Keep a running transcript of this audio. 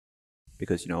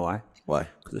Because you know why? Why?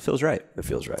 Because it feels right. It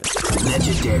feels right.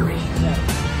 Legendary.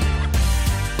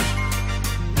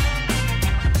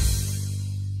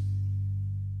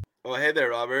 Well, hey there,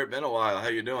 Robert. Been a while. How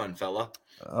you doing, fella?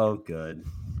 Oh, good.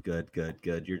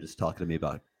 You're just talking to me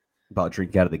about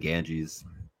drinking out of the Ganges.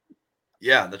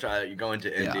 Yeah, that's right. You're going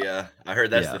to India. I heard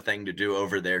that's the thing to do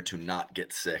over there to not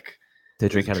get sick. To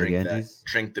drink out of the Ganges?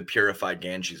 Drink the purified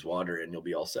Ganges water, and you'll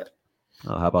be all set.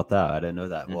 Oh, how about that? I didn't know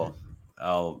that. Well,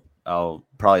 I'll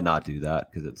probably not do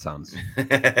that because it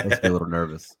makes me a little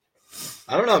nervous.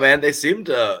 I don't know, man. They seem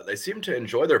to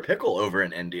enjoy their pickle over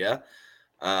in India.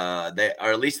 They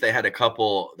had a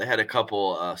couple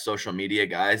social media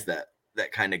guys that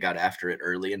kind of got after it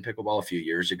early in pickleball a few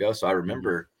years ago. So I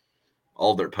remember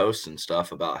all their posts and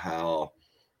stuff about how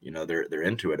they're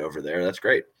into it over there. That's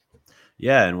great.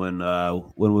 Yeah, and when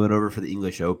we went over for the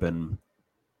English Open,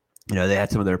 they had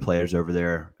some of their players over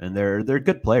there, and they're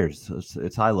good players.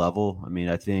 It's high level. I mean,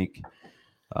 I think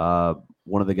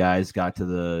one of the guys got to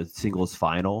the singles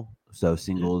final, so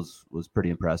singles was pretty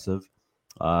impressive.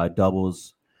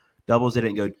 Doubles they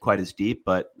didn't go quite as deep,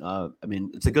 but I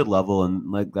mean, it's a good level,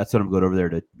 and like that's what I'm going over there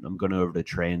to. I'm going over to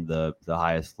train the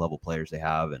highest level players they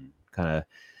have and kind of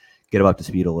get them up to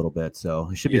speed a little bit. So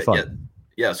it should be fun.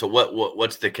 Yeah. So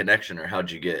what's the connection, or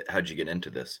how'd you get into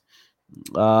this?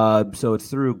 So it's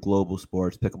through Global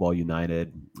Sports, Pickleball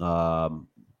United.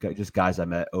 Just guys I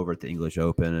met over at the English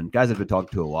Open, and guys I've been talking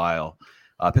to a while.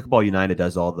 Pickleball United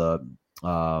does all the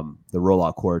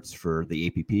rollout courts for the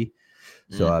APP.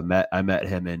 So I met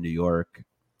him in New York,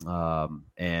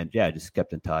 and I just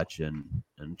kept in touch and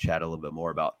chat a little bit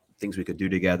more about things we could do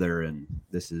together. And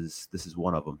this is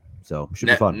one of them. So it should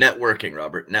be fun. Networking,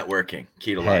 Robert. Networking,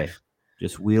 key to life.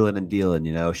 Just wheeling and dealing,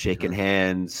 shaking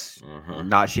hands,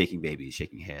 not shaking babies,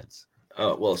 shaking hands.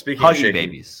 Oh, well, speaking hugging of shaking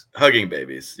babies. Hugging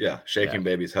babies. Yeah. Shaking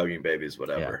babies, hugging babies,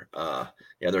 whatever.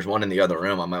 Yeah. There's one in the other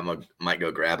room. I might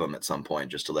go grab them at some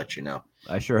point just to let you know.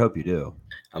 I sure hope you do.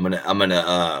 I'm going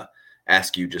to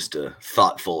ask you just a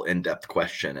thoughtful, in-depth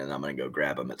question, and I'm going to go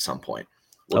grab them at some point.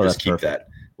 We'll just keep that.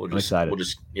 We'll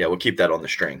keep that on the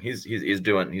string. He's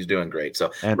doing great.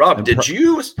 So, Rob,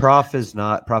 Prof is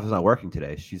not working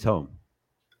today. She's home.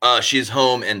 She's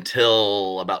home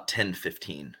until about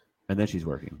 10:15. And then she's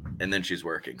working.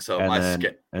 So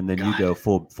and then you go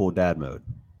full dad mode.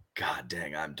 God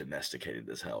dang, I'm domesticated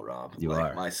as hell, Rob. You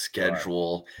are. My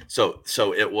schedule. So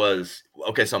it was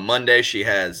okay. So Monday she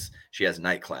has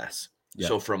night class. Yep.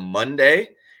 So from Monday,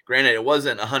 granted it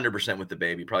wasn't 100% with the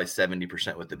baby, probably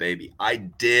 70% with the baby. I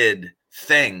did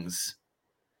things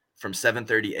from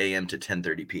 7:30 a.m. to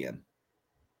 10:30 p.m.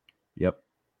 Yep.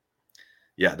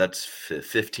 Yeah, that's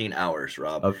 15 hours,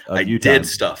 Rob. I did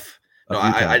stuff. No,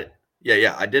 I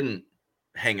didn't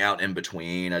hang out in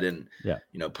between. I didn't,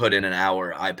 put in an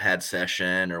hour iPad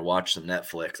session or watch some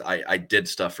Netflix. I did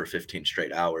stuff for 15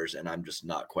 straight hours, and I'm just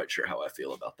not quite sure how I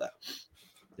feel about that.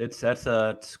 It's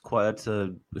a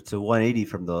 180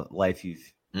 from the life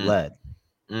you've led.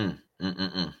 Let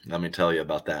me tell you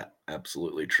about that.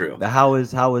 Absolutely true. How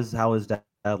is dad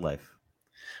life?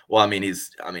 Well, I mean,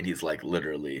 he's like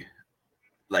literally.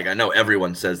 Like, I know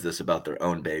everyone says this about their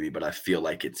own baby, but I feel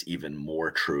like it's even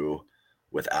more true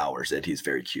with ours, that he's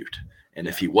very cute. And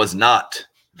if he was not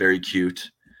very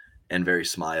cute and very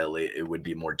smiley, it would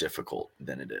be more difficult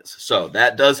than it is. So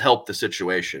that does help the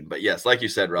situation. But yes, like you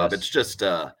said, Rob, it's just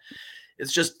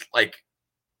like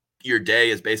your day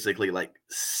is basically like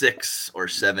 6 or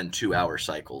 7 2-hour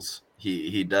cycles.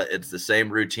 He does. It's the same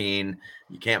routine.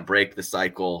 You can't break the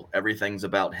cycle. Everything's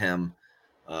about him.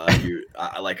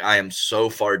 I am so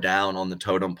far down on the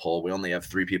totem pole. We only have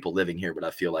 3 people living here, but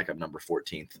I feel like I'm number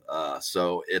 14th.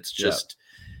 So it's just,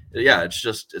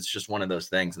 it's just one of those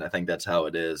things. And I think that's how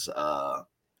it is,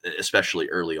 especially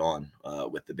early on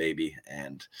with the baby.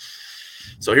 And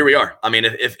so here we are. I mean,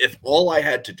 if all I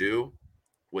had to do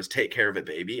was take care of a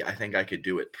baby, I think I could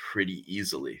do it pretty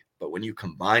easily. But when you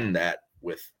combine that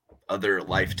with other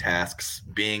life tasks,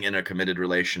 being in a committed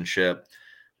relationship,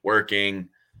 working,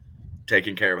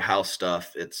 taking care of house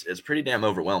stuff, it's pretty damn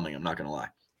overwhelming. I'm not going to lie.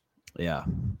 Yeah.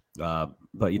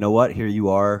 But you know what? Here you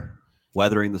are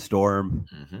weathering the storm,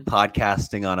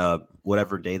 podcasting on a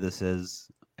whatever day this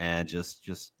is, and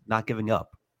just not giving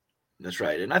up. That's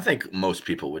right. And I think most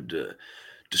people would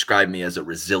describe me as a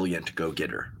resilient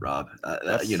go-getter, Rob,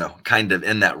 kind of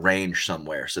in that range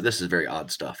somewhere. So this is very odd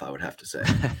stuff, I would have to say.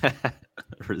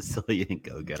 Resilient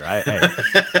go-getter.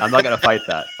 I'm not going to fight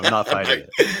that. I'm not fighting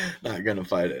it. Not going to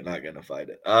fight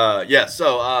it.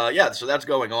 So that's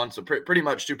going on. So pretty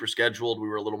much super scheduled. We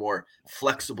were a little more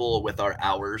flexible with our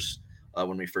hours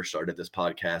when we first started this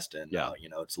podcast. And,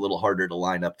 it's a little harder to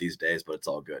line up these days, but it's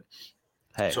all good.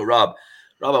 Hey, So Rob,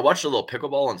 I watched a little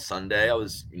pickleball on Sunday. I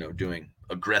was, doing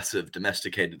aggressive,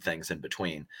 domesticated things in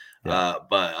between. yeah,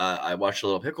 But I watched a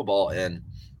little pickleball, and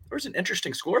there was an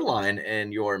interesting score line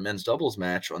in your men's doubles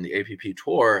match on the APP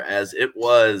tour, as it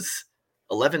was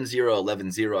 11-0,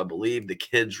 11-0. I believe the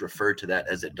kids refer to that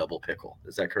as a double pickle.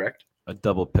 Is that correct? a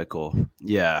double pickle.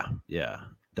 Yeah, yeah.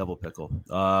 Double pickle.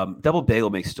 Double bagel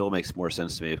still makes more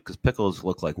sense to me because pickles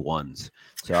look like ones.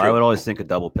 So I True. would always think a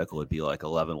double pickle would be like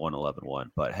 11-1,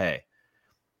 11-1. But hey,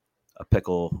 a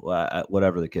pickle,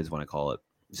 whatever the kids want to call it.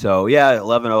 So yeah,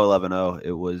 11-0,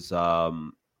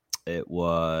 11-0. It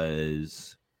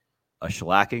was a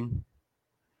shellacking.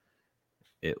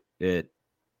 It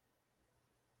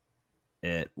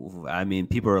I mean,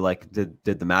 people are like, did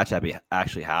the match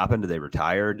actually happen? Did they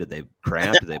retire? Did they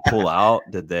cramp? Did they pull out?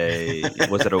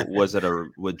 Was it a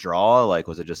withdrawal? Like,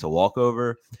 was it just a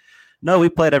walkover? No, we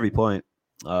played every point.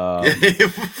 Oh,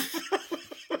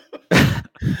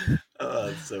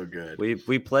 it's so good.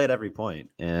 We played every point,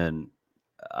 and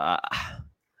I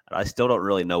still don't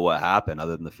really know what happened,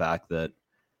 other than the fact that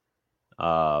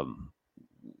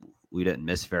we didn't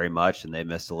miss very much, and they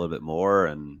missed a little bit more,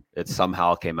 and it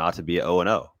somehow came out to be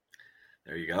 0-0.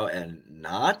 There you go, and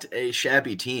not a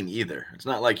shabby team either. It's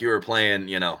not like you were playing,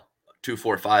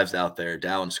 2-4-5s out there.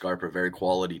 Dow and Scarpa, very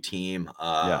quality team.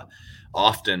 Yeah.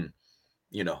 Often,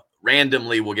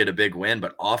 randomly will get a big win,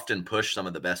 but often push some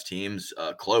of the best teams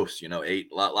close. A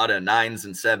lot of 9s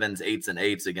and 7s, 8s and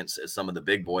 8s against some of the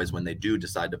big boys when they do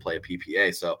decide to play a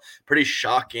PPA. So pretty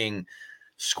shocking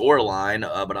score line.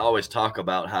 But I always talk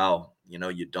about how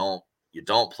you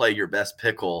don't play your best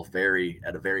pickle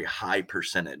at a very high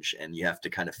percentage, and you have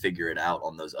to kind of figure it out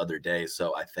on those other days.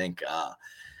 So I think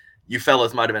you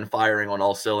fellas might have been firing on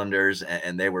all cylinders,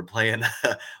 and they were playing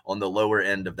on the lower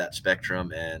end of that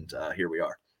spectrum, and here we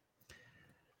are.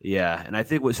 Yeah, and I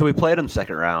think so. We played in the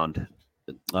second round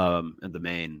in the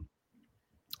main,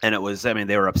 and it was, I mean,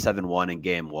 they were up 7-1 in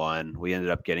game one. We ended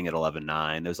up getting it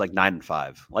 11-9. It was like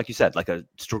 9-5, like you said, like a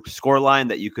score line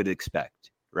that you could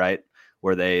expect, right?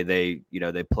 Where they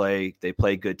play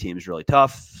good teams really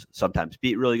tough, sometimes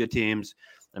beat really good teams.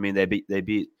 I mean, they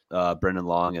beat Brendan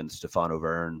Long and Stefano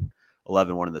Verne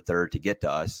 11-1 in the third to get to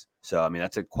us. So I mean,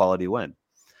 that's a quality win.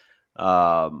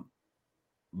 But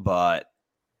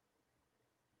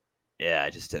yeah,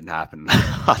 it just didn't happen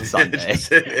on Sunday.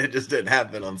 It just didn't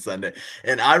happen on Sunday.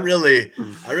 And I really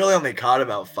only caught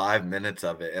about 5 minutes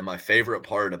of it. And my favorite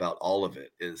part about all of it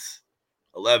is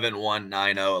 11-1,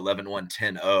 9-0, 11-1,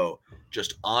 10-0.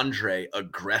 Just Andre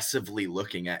aggressively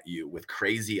looking at you with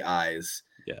crazy eyes,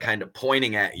 kind of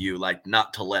pointing at you like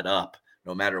not to let up,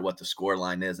 no matter what the score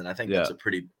line is. And I think that's a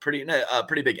pretty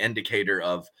big indicator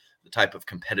of the type of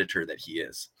competitor that he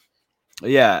is.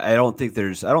 Yeah, I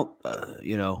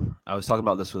was talking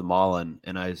about this with Mullen,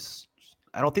 and I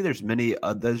don't think there's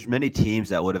many teams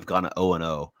that would have gone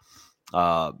 0-0.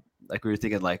 Like we were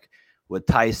thinking, like with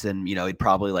Tyson, he'd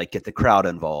probably like get the crowd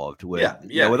involved. With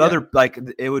other, like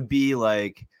it would be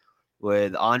like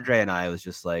with Andre and I, it was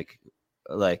just like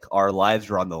our lives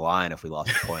were on the line if we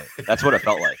lost a point. That's what it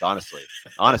felt like, honestly.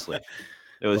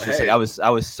 It was like I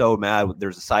was so mad.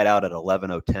 There's a side out at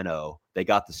 11-0, 10-0. They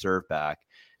got the serve back.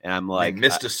 And I'm like, they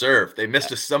missed a serve.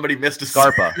 Somebody missed a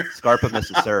Scarpa. serve. Scarpa missed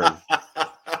a serve.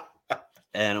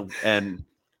 And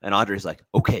Andre's like,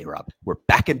 okay, Rob, we're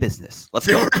back in business. Let's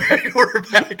go. We're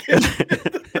back in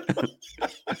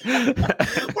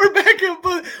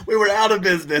we were out of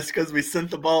business because we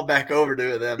sent the ball back over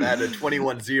to them at a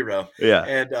 21-0. Yeah.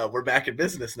 And we're back in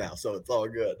business now, so it's all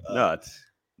good.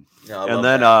 And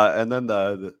then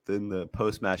the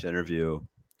post-match interview,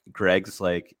 Greg's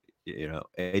like,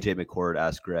 AJ McCord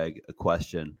asked Greg a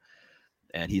question,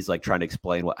 and he's like trying to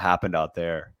explain what happened out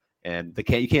there. And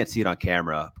you can't see it on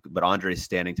camera, but Andre's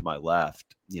standing to my left,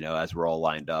 as we're all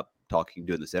lined up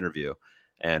doing this interview.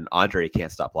 And Andre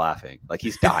can't stop laughing. Like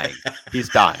he's dying. He's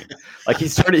dying. Like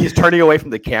he's turning away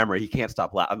from the camera. He can't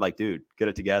stop laughing. I'm like, dude, get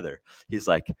it together. He's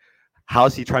like,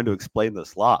 how's he trying to explain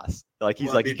this loss? Like he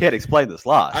can't explain this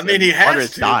loss. I mean, he has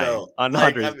Andre's to, dying. though.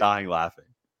 Andre's dying laughing.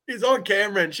 He's on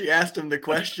camera, and she asked him the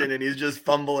question, and he's just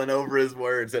fumbling over his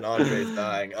words, and Andre's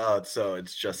dying. Oh,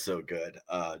 it's just so good.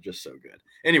 Just so good.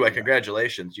 Anyway,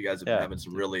 congratulations. You guys have been having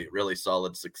some really, really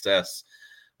solid success.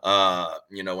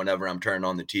 Whenever I'm turning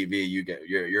on the TV,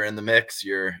 you're in the mix,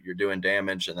 you're doing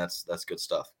damage, and that's good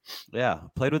stuff. Yeah,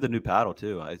 played with a new paddle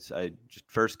too. I just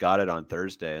first got it on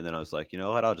Thursday, and then I was like, you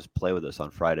know what? I'll just play with this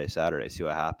on Friday, Saturday, see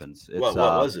what happens. What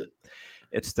was it?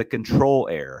 It's the Control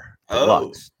Air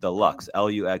Deluxe,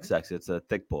 Luxx. It's a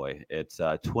thick boy. It's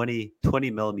 20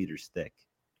 millimeters thick.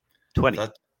 20.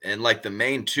 And like the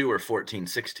main two are 14,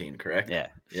 16, correct? Yeah,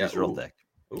 it's real thick.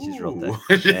 She's real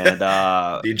thick. Ooh. And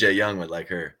DJ Young would like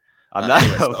her. I'm not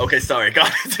Anyways, okay, sorry.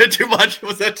 God, is that too much?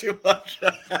 Was that too much?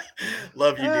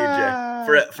 Love you,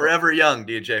 DJ. Forever young,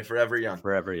 DJ. Forever young.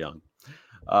 Forever young.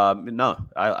 No,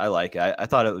 I like it. I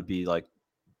thought it would be like,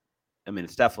 I mean,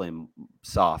 it's definitely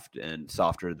soft and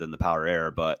softer than the Power Air,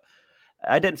 but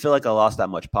I didn't feel like I lost that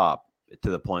much pop to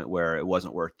the point where it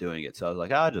wasn't worth doing it. So I was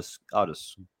like, I'll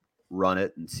just run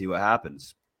it and see what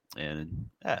happens. And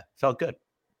yeah, felt good.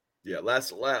 Yeah,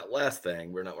 last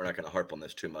thing. We're not going to harp on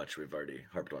this too much. We've already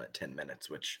harped on it 10 minutes,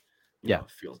 which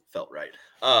felt right.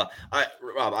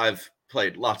 Rob, I've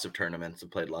played lots of tournaments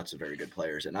and played lots of very good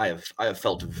players, and I have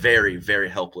felt very, very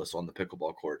helpless on the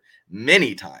pickleball court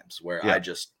many times where I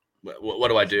just what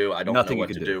do I do? I don't know what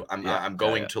to do. I'm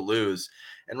going to lose.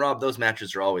 And Rob, those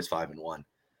matches are always 5-1.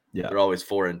 Yeah, they're always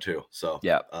 4-2. So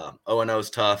 0-0 is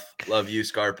tough. Love you,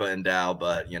 Scarpa and Dow,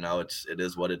 but it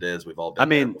is what it is. We've all been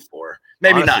there before.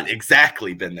 Maybe honestly, not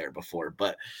exactly been there before,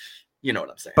 but you know what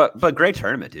I'm saying. But great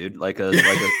tournament, dude. Like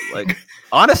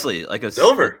honestly, like a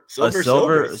silver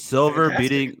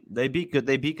beating. They beat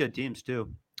good teams too.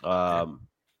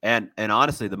 And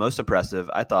honestly, the most impressive,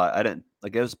 I thought, it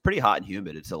was pretty hot and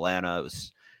humid. It's Atlanta.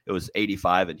 It was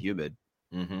 85 and humid.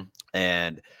 Mm-hmm.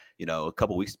 And a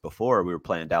couple weeks before we were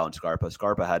playing Dow and Scarpa.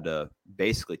 Scarpa had to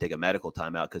basically take a medical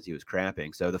timeout because he was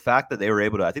cramping. So the fact that they were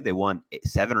able to, I think they won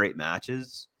 7 or 8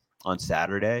 matches on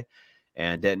Saturday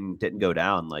and didn't go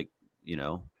down,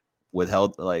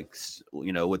 withstood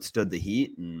the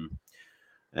heat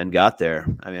and got there.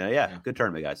 I mean, good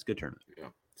tournament, guys. Good tournament. Yeah.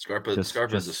 Scarpa's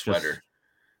a sweater.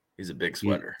 He's a big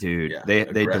sweater, dude. Yeah, they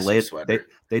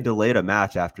delayed a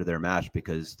match after their match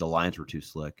because the lines were too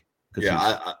slick.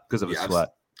 Because of his sweat.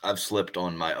 I've slipped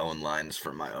on my own lines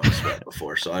from my own sweat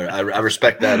before, so I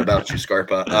respect that about you,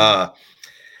 Scarpa.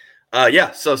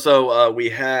 So we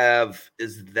have.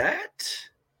 Has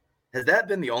that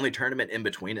been the only tournament in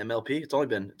between MLP? It's only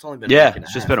been.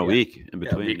 It's just been a week in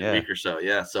between. A week or so.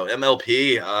 Yeah. So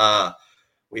MLP.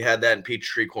 We had that in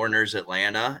Peachtree Corners,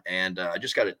 Atlanta, and I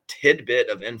just got a tidbit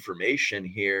of information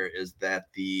here. Is that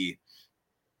the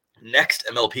next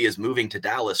MLP is moving to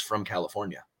Dallas from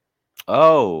California?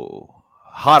 Oh.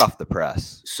 Hot off the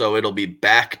press. So it'll be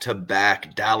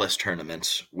back-to-back Dallas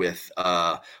tournaments with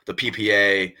the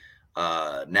PPA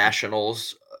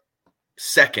Nationals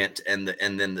second, and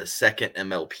then the second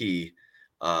MLP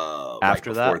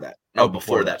after that.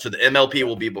 Before that. So the MLP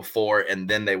will be before, and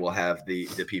then they will have the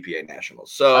PPA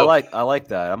Nationals. So I like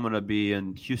that. I'm going to be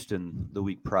in Houston the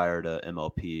week prior to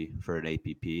MLP for an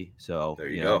APP. So there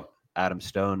you go. Adam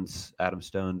Stone's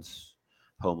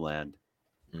homeland.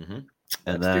 Mm-hmm.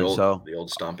 And that's then the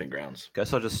old stomping grounds.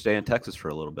 Guess I'll just stay in Texas for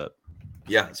a little bit.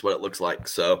 Yeah, that's what it looks like.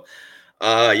 So,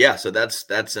 so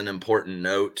that's an important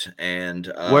note.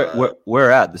 And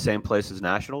where at the same place as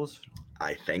Nationals?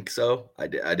 I think so. I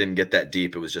didn't get that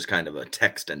deep. It was just kind of a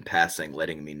text and passing,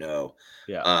 letting me know.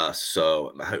 Yeah.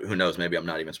 So who knows? Maybe I'm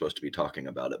not even supposed to be talking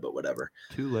about it, but whatever.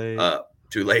 Too late.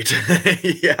 Too late.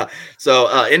 Yeah. So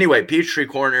anyway, Peachtree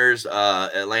Corners,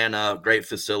 Atlanta, great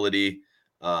facility.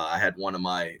 I had one of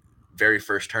my very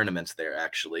first tournaments there,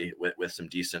 actually, with some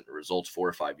decent results 4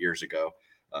 or 5 years ago,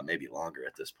 maybe longer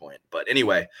at this point. But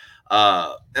anyway,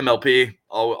 MLP,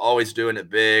 always doing it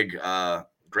big.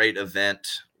 Great event.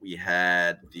 We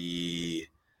had the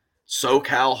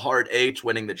SoCal Hard 8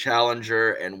 winning the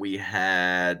Challenger, and we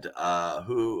had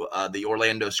the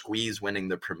Orlando Squeeze winning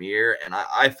the Premier. And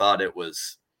I thought it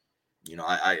was,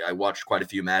 I watched quite a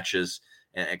few matches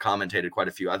and commentated quite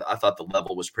a few. I thought the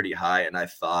level was pretty high, and I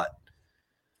thought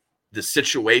the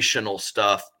situational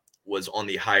stuff was on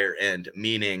the higher end,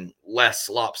 meaning less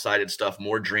lopsided stuff,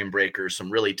 more dream breakers,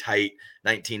 some really tight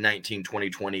 1919,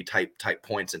 2020 type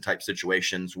points and type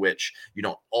situations, which you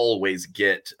don't always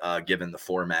get given the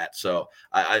format. So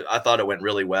I thought it went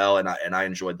really well, and I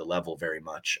enjoyed the level very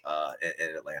much in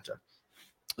Atlanta.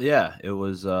 Yeah, it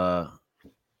was,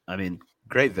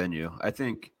 great venue. I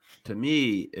think to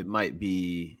me,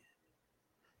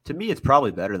 it's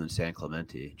probably better than San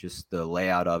Clemente. Just the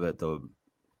layout of it,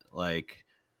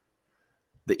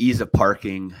 the ease of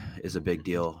parking is a big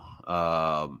deal.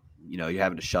 You're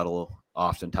having to shuttle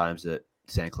oftentimes at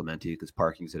San Clemente because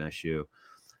parking's an issue.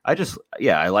 I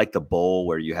like the bowl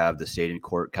where you have the stadium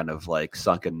court kind of like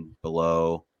sunken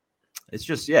below. It's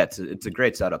just, it's a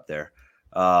great setup there.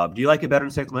 Do you like it better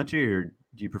than San Clemente, or do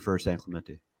you prefer San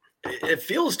Clemente? It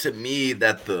feels to me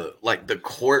that the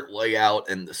court layout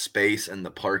and the space and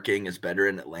the parking is better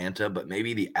in Atlanta, but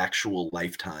maybe the actual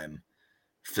lifetime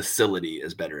facility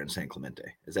is better in San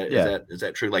Clemente. Is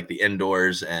that true? Like the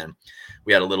indoors, and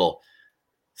we had a little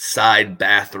side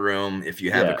bathroom if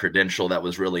you have a Yeah. credential that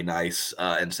was really nice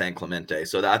in San Clemente.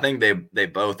 So I think they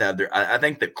both have their. I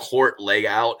think the court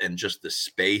layout and just the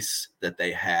space that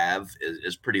they have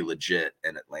is pretty legit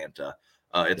in Atlanta.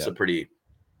 It's Yeah. a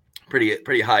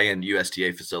pretty high end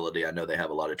USTA facility. I know they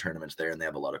have a lot of tournaments there and they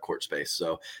have a lot of court space.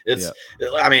 So Yeah.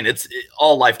 I mean,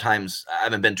 all lifetimes. I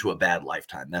haven't been to a bad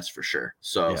lifetime, that's for sure.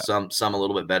 So Yeah. some a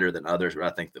little bit better than others, but I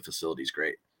think the facility's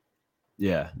great.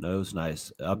 Yeah. No, it was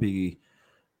nice. It'll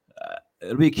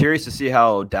be curious to see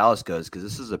how Dallas goes because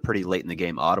this is a pretty late in the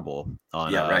game audible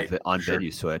on Yeah, right. on Sure.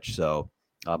 venue switch. So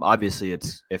obviously,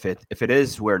 it's if it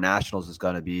is where Nationals is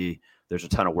going to be, there's a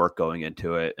ton of work going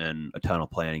into it and a ton of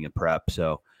planning and prep.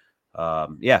 So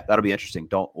yeah, that'll be interesting.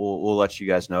 We'll let you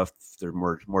guys know if there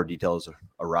more details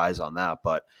arise on that.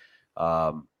 But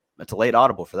it's a late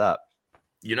audible for that.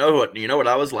 You know what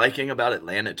I was liking about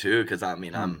Atlanta too, because I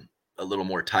mean Hmm. I'm a little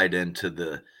more tied into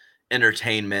the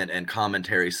entertainment and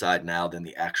commentary side now than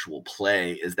the actual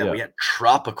play, is that Yeah. we had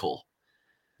Tropical.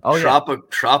 Oh yeah.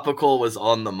 Tropical was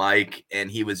on the mic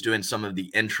and he was doing some of the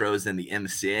intros and the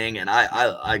emceeing, and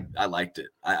I liked it.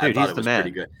 I Dude, thought he's it the was pretty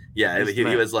man. good. Yeah, He's the he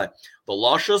man. was like the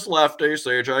luscious lefty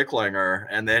CJ Klinger,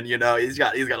 and then he's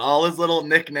got all his little Yeah.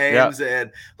 nicknames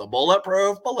and the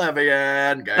bulletproof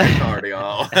Bolivian, gang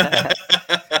cardio.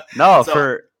 No,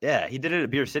 So he did it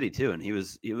at Beer City too, and it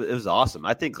was awesome.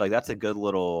 I think like that's a good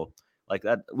little like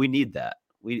that. We need that.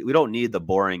 We don't need the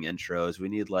boring intros. We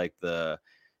need like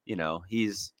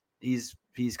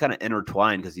he's kind of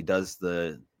intertwined because he does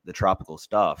the tropical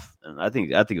stuff, and I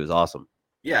think it was awesome.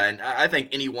 yeah, and I think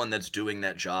anyone that's doing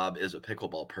that job is a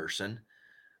pickleball person.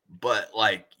 But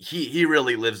like he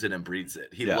really lives it and breathes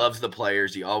it. He Yeah, loves the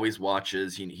players. He always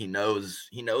watches. He knows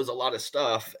a lot of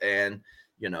stuff, and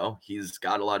he's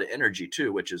got a lot of energy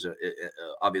too, which is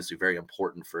obviously very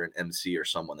important for an MC or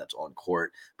someone that's on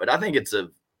court. But I think it's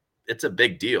a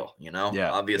big deal.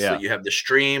 yeah, Obviously yeah, you have the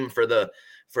stream for the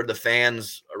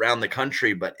fans around the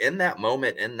country, but in that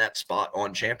moment, in that spot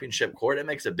on championship court, it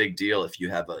makes a big deal if you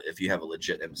have a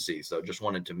legit MC. So just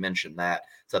wanted to mention that.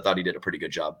 So I thought he did a pretty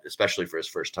good job, especially for his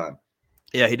first time.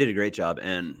 yeah. He did a great job,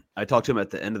 and I talked to him at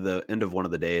the end of one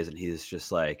of the days, and he's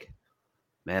just like,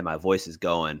 man, my voice is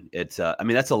going. It's I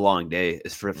mean, that's a long day.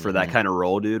 It's for that Mm-hmm. kind of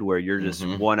role, dude, where you're just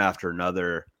Mm-hmm. one after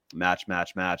another, match.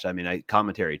 I mean,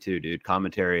 commentary too, dude.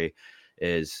 Commentary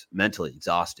is mentally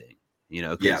exhausting,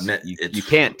 Yeah, because it's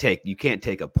you can't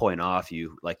take a point off.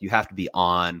 You have to be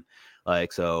on,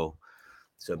 like so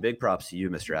big props to you,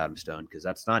 Mr. Adamstone, because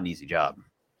that's not an easy job.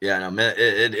 yeah, no,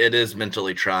 it is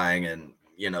mentally trying, and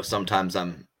sometimes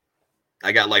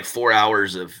I got like 4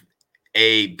 hours of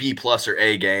a B plus or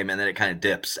A game, and then it kind of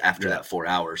dips after Yeah. that 4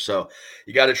 hours. So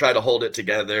you got to try to hold it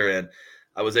together. And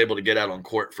I was able to get out on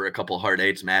court for a couple of hard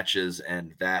eights matches,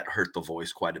 and that hurt the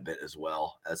voice quite a bit as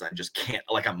well. As I just can't,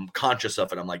 like, I'm conscious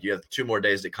of it. I'm like, you have 2 more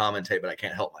days to commentate, but I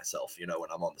can't help myself, when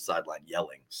I'm on the sideline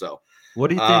yelling. So, What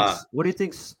do you uh, think's What do you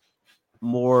think's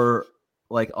more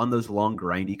like on those long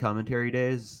grindy commentary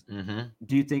days? mm-hmm.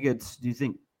 Do you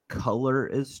think color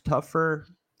is tougher,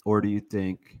 or do you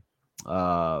think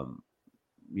um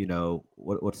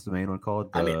what's the main one called?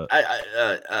 I mean,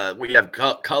 The we have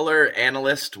color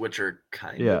analyst, which are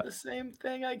kind Yeah. of the same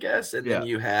thing, I guess, and then Yeah.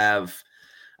 you have,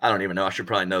 I don't even know. I should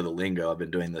probably know the lingo. I've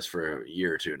been doing this for a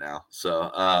year or two now,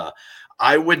 so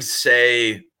I would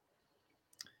say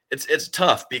it's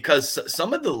tough because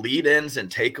some of the lead-ins and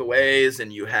takeaways,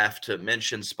 and you have to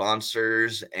mention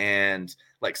sponsors, and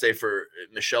like say for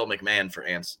Michelle McMahon, for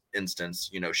instance,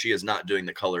 she is not doing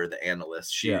the color of the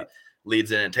analyst. Yeah. She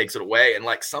leads in and takes it away, and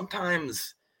like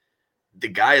sometimes the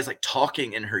guy is like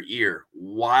talking in her ear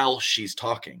while she's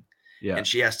talking, Yeah. and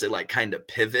she has to like kind of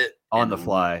pivot On and the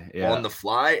fly. Yeah. on the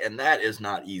fly, and that is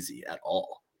not easy at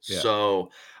all. Yeah. So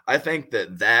I think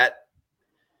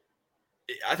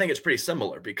I think it's pretty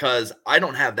similar because I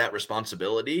don't have that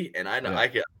responsibility, and I know Yeah. I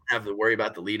can have to worry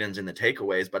about the lead-ins and the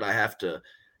takeaways, but I have to,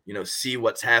 see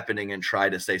what's happening and try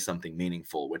to say something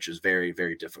meaningful, which is very,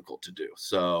 very difficult to do.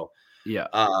 So, Yeah.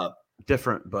 uh,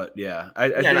 Different, but yeah. I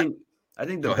yeah, think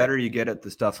the go ahead. better you get at the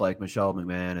stuff like Michelle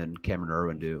McMahon and Cameron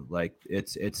Irwin do, like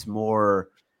it's more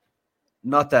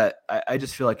not that I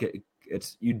just feel like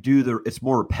it's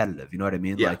more repetitive. You know what I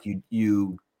mean? Yeah. Like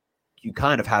you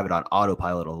kind of have it on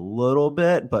autopilot a little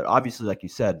bit, but obviously, like you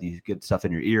said, you get stuff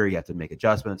in your ear. You have to make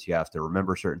adjustments. You have to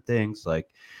remember certain things. Like,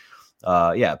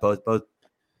 yeah, both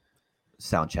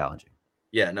sound challenging.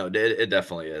 Yeah, no, it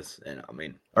definitely is. And I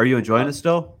mean, Are you enjoying it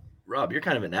still? Rob, you're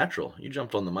kind of a natural. You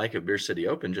jumped on the mic at Beer City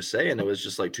Open just saying it was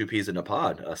just like 2 peas in a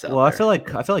pod, us Well, out there.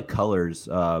 I feel like colors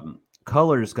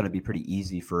is going to be pretty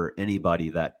easy for anybody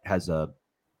that has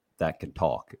that can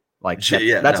talk. Like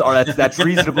Yeah, no. that's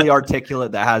reasonably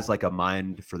articulate, that has like a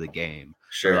mind for the game,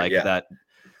 or Sure, like yeah. that,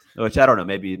 which I don't know,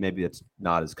 maybe it's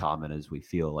not as common as we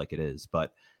feel like it is,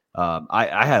 but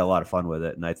I had a lot of fun with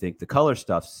it, and I think the color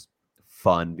stuff's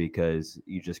fun because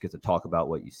you just get to talk about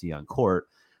what you see on court,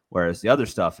 whereas the other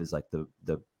stuff is like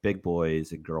the big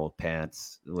boys and girl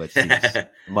pants, which seems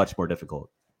much more difficult.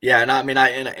 Yeah, and I mean,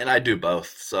 I do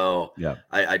both. So Yeah,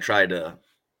 I try to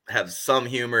have some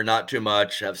humor, not too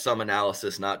much, have some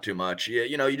analysis, not too much.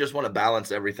 You know, you just want to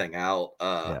balance everything out.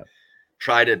 yeah,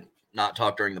 Try to not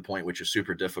talk during the point, which is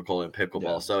super difficult in yeah,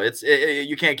 pickleball. So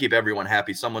you can't keep everyone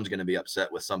happy. Someone's going to be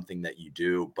upset with something that you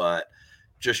do, but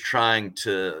just trying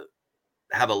to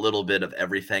have a little bit of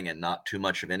everything and not too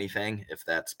much of anything, if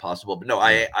that's possible. But no,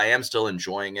 yeah. I am still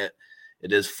enjoying it.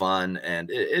 It is fun,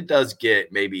 and it does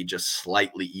get maybe just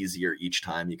slightly easier each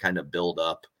time. You kind of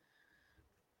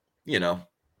you know,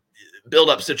 build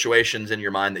up situations in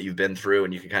your mind that you've been through,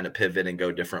 and you can kind of pivot and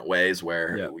go different ways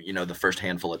where, Yeah. the first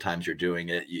handful of times you're doing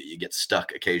it, you get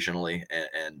stuck occasionally,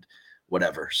 and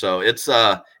whatever. So it's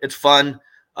fun,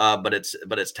 but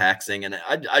it's taxing. And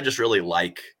I just really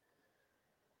like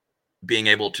being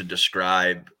able to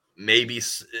describe maybe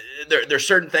there's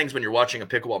certain things when you're watching a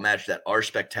pickleball match that are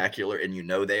spectacular, and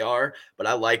they are, but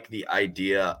I like the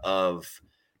idea of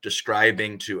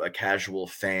describing to a casual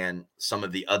fan some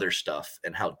of the other stuff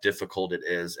and how difficult it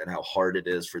is and how hard it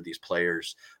is for these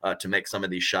players to make some of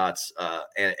these shots,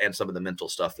 and some of the mental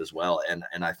stuff as well. And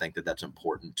I think that that's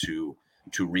important to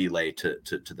relay to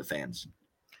the fans.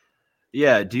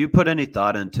 Yeah. Do you put any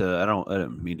thought into? I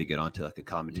don't mean to get onto like a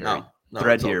commentary No,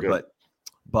 thread it's all here, good.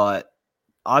 but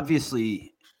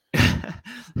obviously, I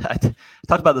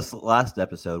talked about this last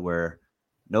episode where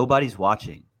nobody's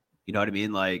watching. You know what I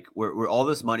mean? Like where all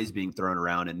this money's being thrown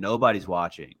around and nobody's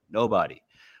watching. Nobody.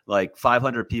 Like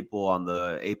 500 people on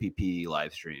the APP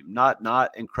live stream, not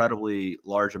incredibly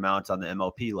large amounts on the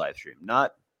MLP live stream,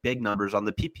 not big numbers on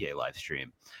the PPA live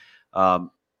stream.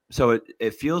 Um, so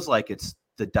it feels like it's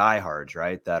the diehards,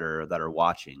 right? That are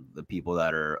watching, the people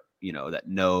that are, that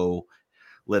know,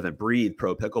 live and breathe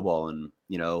pro pickleball, and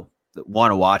that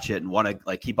want to watch it and want to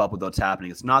like keep up with what's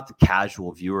happening. It's not the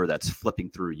casual viewer that's flipping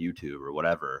through YouTube or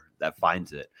whatever that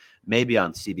finds it. Maybe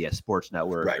on CBS Sports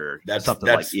Network Right. or That's something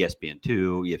like ESPN2,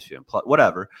 ESPN Plus,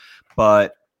 whatever.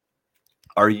 But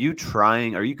are you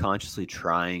consciously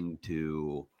trying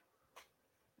to,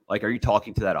 like, are you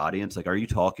talking to that audience? Like, are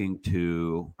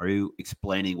you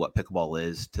explaining what pickleball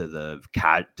is to the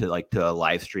cat, to a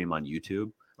live stream on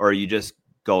YouTube? Or are you just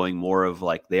going more of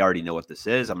like, they already know what this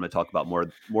is, I'm going to talk about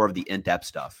more of the in-depth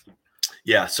stuff?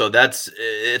 Yeah, so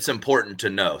it's important to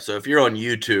know. So if you're on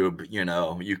YouTube,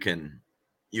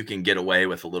 you can get away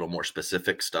with a little more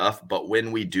specific stuff. But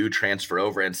when we do transfer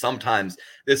over, and sometimes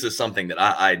this is something that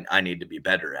I need to be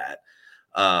better at,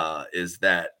 is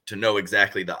that to know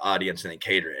exactly the audience and then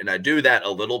cater it. And I do that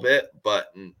a little bit, but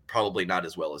probably not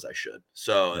as well as I should.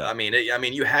 So Yeah. I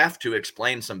mean, you have to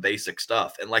explain some basic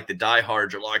stuff. And like the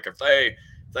diehards are like, if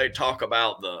they talk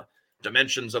about the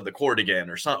dimensions of the court again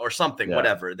or something, Yeah.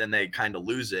 whatever, then they kind of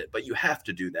lose it. But you have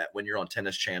to do that when you're on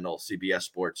Tennis Channel, CBS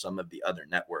Sports, some of the other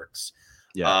networks,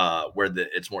 Yeah. where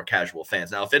it's more casual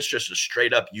fans. Now, if it's just a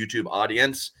straight up YouTube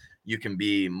audience, you can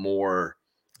be more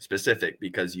specific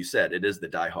because you said it is the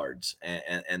diehards,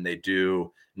 and they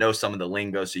do know some of the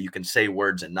lingo, so you can say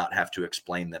words and not have to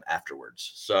explain them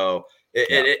afterwards. So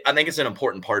I think it's an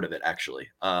important part of it, actually,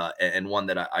 and one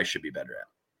that I should be better at.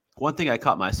 One thing I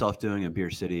caught myself doing in Beer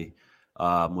City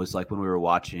was like when we were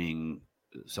watching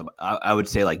I would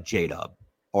say like J-Dub,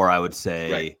 or I would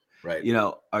say, Right.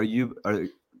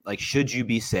 should you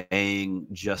be saying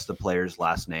just the player's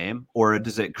last name, or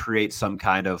does it create some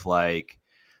kind of like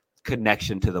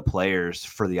connection to the players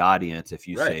for the audience if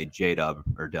you say J-Dub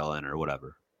or Dylan or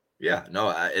whatever? Yeah, no,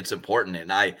 it's important.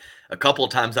 And a couple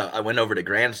of times I went over to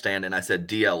Grandstand and I said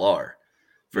DLR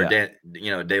for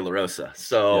De La Rosa.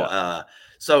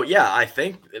 So yeah, I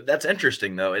think that's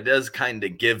interesting though. It does kind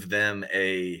of give them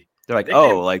a They're like, nickname.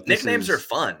 oh, like Nicknames are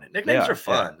fun. Nicknames are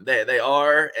fun. Yeah. They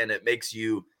are, and it makes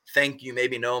you think you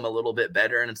maybe know them a little bit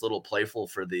better, and it's a little playful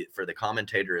for the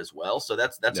commentator as well. So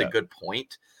that's a good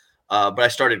point. But I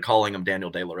started calling him Daniel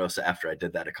De La Rosa after I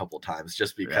did that a couple of times,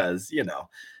 just because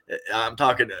I'm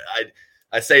talking.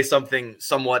 I say something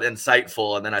somewhat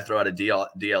insightful, and then I throw out a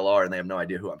DLR, and they have no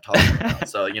idea who I'm talking about.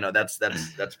 So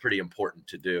that's pretty important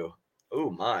to do. Oh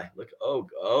my! Look!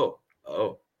 Oh!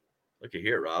 Look at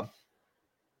here, Rob.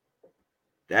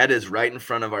 That is right in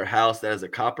front of our house. That is a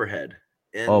copperhead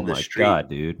in the street. God,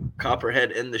 dude!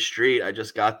 Copperhead in the street. I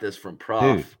just got this from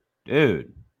Prof.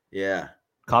 Dude. Yeah.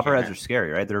 Copperheads are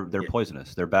scary, right? They're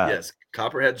poisonous. They're bad. Yes,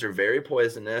 copperheads are very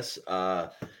poisonous.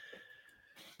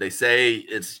 They say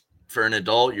it's for an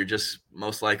adult, you're just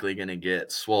most likely going to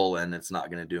get swollen. It's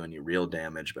not going to do any real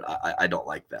damage, but I don't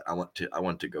like that. I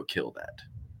want to go kill that.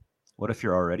 What if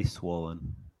you're already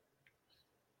swollen?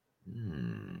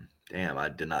 Damn, I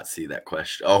did not see that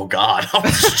question. Oh God,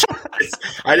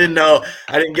 I didn't know.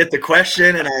 I didn't get the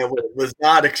question, and I was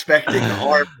not expecting the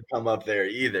arm to come up there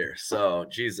either. So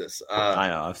Jesus, I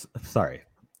know. I'm sorry.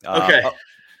 Okay,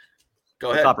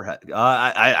 go ahead. Copperhead.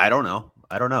 I don't know.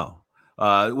 I don't know.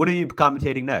 What are you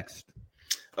commentating next?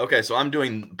 Okay, so I'm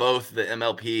doing both the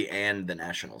MLP and the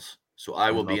Nationals. So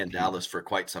I will be in Dallas for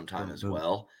quite some time as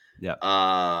well. Yeah.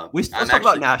 Let's talk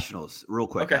about Nationals real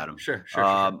quick, okay, Adam. Sure.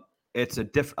 It's a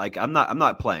different. Like I'm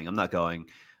not playing. I'm not going.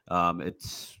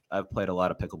 I've played a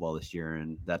lot of pickleball this year,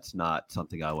 and that's not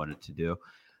something I wanted to do.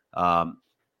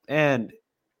 And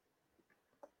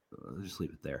I'll just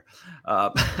leave it there.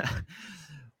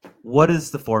 What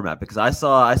is the format? Because I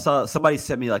saw somebody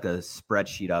sent me like a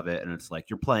spreadsheet of it, and it's like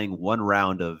you're playing one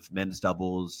round of men's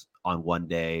doubles on one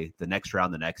day, the next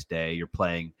round the next day. You're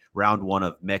playing round one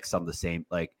of mix on the same.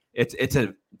 Like it's a.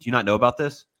 Do you not know about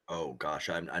this? Oh gosh,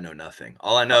 I know nothing.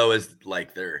 All I know is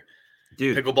like they're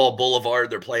Pickleball Boulevard.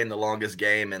 They're playing the longest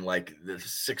game, and like the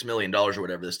 $6 million or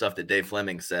whatever the stuff that Dave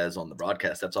Fleming says on the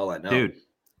broadcast. That's all I know,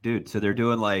 dude. So they're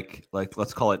doing like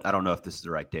let's call it. I don't know if this is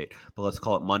the right date, but let's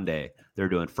call it Monday. They're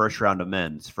doing first round of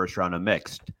men's, first round of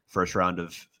mixed, first round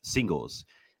of singles,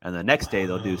 and the next day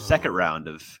they'll do second round.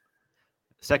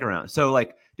 So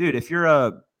like, dude, if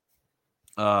you're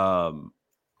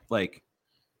like.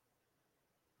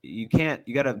 You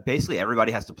gotta basically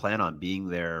everybody has to plan on being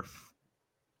there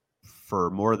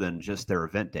for more than just their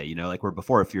event day. You know, like where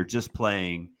before, if you're just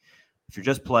playing,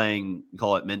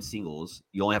 call it men's singles,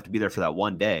 you only have to be there for that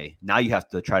one day. Now you have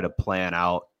to try to plan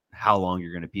out how long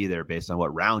you're going to be there based on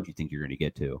what round you think you're going to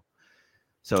get to.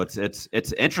 So it's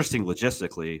interesting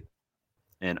logistically.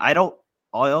 And I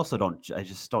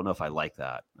just don't know if I like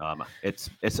that.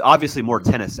 It's obviously more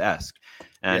tennis-esque.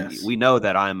 And we know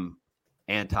that I'm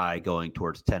anti going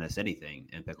towards tennis anything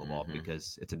in pickleball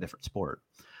because it's a different sport.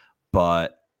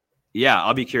 But yeah,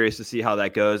 I'll be curious to see how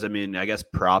that goes. I mean, I guess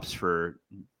props for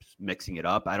mixing it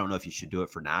up. I don't know if you should do it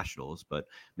for nationals, but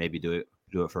maybe do it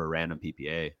for a random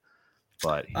PPA.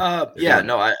 But I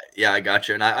got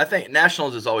you. And I think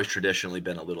nationals has always traditionally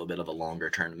been a little bit of a longer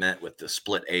tournament with the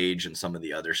split age and some of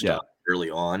the other stuff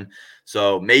early on.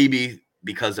 So maybe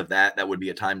because of that would be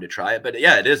a time to try it. But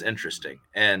yeah, it is interesting.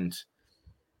 And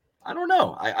I don't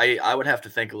know. I would have to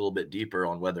think a little bit deeper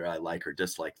on whether I like or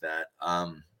dislike that.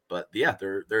 But yeah,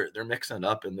 they're mixing it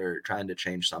up and they're trying to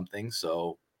change something.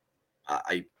 So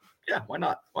why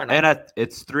not? Why not? And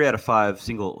it's 3 out of 5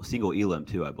 single elim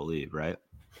too, I believe, right?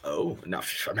 Oh no,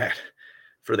 man.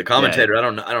 For the commentator, I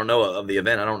don't know of the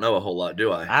event. I don't know a whole lot,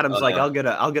 do I? Adam's like, I'll get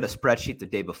a spreadsheet the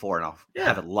day before and I'll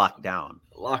have it locked down.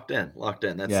 Locked in.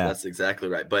 That's exactly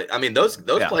right. But I mean, those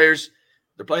players.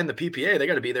 They're playing the PPA. They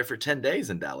got to be there for 10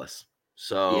 days in Dallas.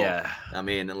 So, I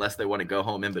mean, unless they want to go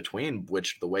home in between,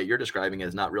 which the way you're describing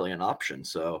is not really an option.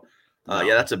 So,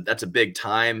 that's a big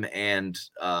time. And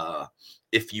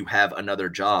if you have another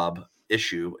job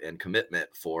issue and commitment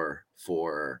for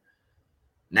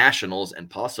nationals and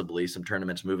possibly some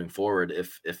tournaments moving forward,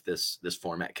 if this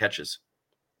format catches.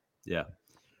 Yeah.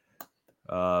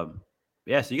 So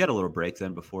you got a little break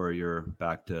then before you're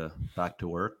back to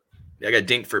work. Yeah, I got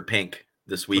Dink for Pink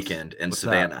this weekend in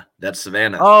Savannah. That's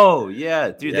Savannah. Oh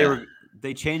yeah, dude.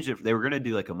 They changed it. They were going to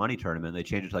do like a money tournament. They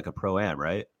changed it to like a pro-am,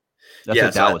 right? That's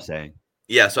what Dow was saying.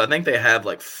 Yeah, so I think they have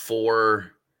like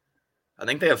 4. I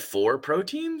think they have 4 pro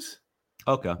teams.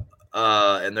 Okay.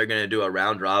 And they're going to do a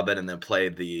round robin and then play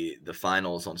the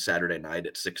finals on Saturday night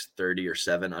at 6:30 or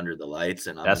 7 under the lights.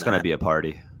 And that's going to be a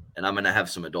party. And I'm going to have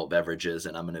some adult beverages,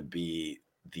 and I'm going to be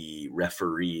the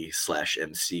referee /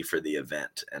 MC for the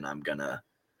event, and I'm going to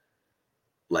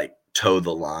like toe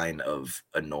the line of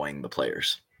annoying the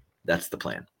players. That's the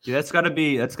plan. Dude, that's got to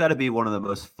be one of the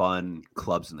most fun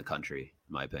clubs in the country,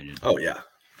 in my opinion. Oh yeah.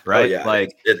 Right? Oh, yeah. Like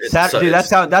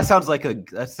that sounds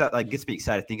like gets me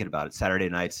excited thinking about it. Saturday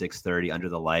night, 6:30 under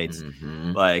the lights.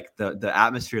 Like the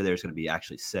atmosphere there is going to be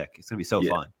actually sick. It's going to be so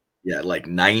fun. Yeah, like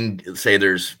say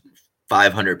there's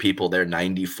 500 people there,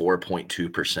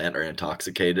 94.2% are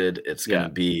intoxicated. It's going to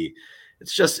be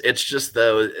it's just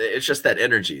that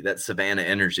energy, that Savannah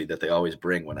energy that they always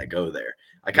bring when I go there.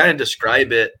 I kind of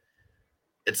describe it.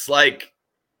 It's like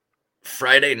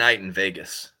Friday night in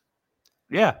Vegas.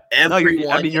 Yeah.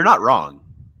 You're not wrong.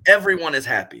 Everyone is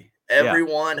happy.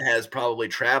 Everyone has probably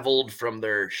traveled from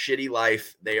their shitty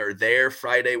life. They are there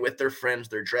Friday with their friends.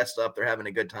 They're dressed up. They're having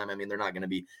a good time. I mean, they're not going to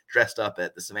be dressed up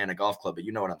at the Savannah Golf Club, but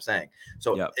you know what I'm saying.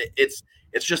 So Yep.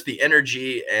 it's just the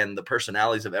energy and the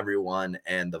personalities of everyone,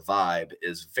 and the vibe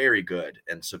is very good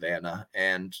in Savannah,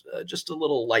 and just a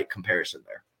little light comparison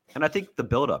there. And I think the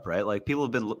buildup, right? Like people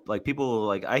have been like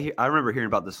I remember hearing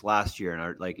about this last year,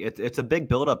 and it's a big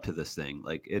buildup to this thing.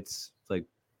 Like it's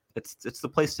the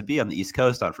place to be on the East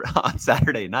Coast on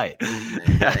Saturday night.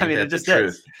 I mean, it just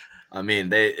is. I mean,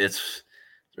 there's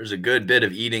a good bit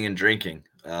of eating and drinking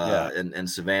in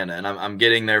Savannah, and I'm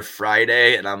getting there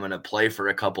Friday, and I'm going to play for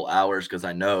a couple hours because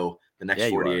I know the next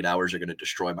 48 hours are going to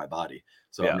destroy my body.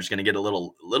 So I'm just going to get a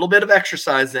little bit of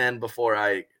exercise in before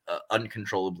I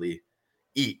uncontrollably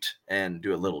eat and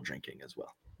do a little drinking as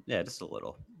well. Yeah, just a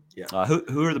little. Yeah.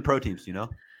 Who are the pro teams? Do you know?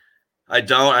 I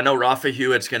don't. I know Rafa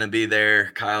Hewitt's going to be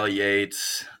there. Kyle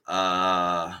Yates.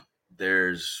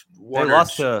 There's one.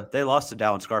 They lost to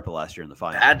Dow and Scarpa last year in the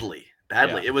final. Badly.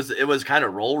 Yeah. It was kind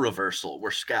of role reversal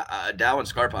where Dow and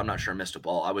Scarpa, I'm not sure, missed a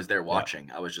ball. I was there watching.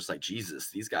 Yeah. I was just like, Jesus,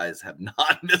 these guys have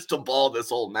not missed a ball this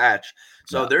whole match.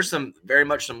 So there's very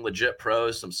much some legit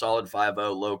pros, some solid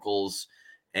 5-0 locals,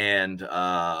 and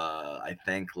I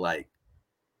think like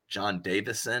John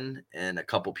Davison and a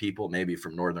couple people maybe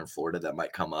from Northern Florida that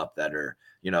might come up that are,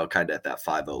 kind of at that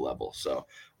 5-0 level. So,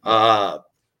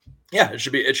 it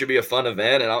should be a fun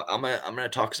event, and I'm gonna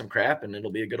talk some crap, and it'll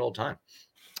be a good old time.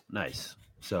 Nice.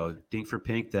 So Dink for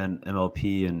Pink, then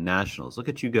MLP and Nationals. Look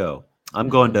at you go. I'm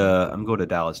going to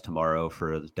Dallas tomorrow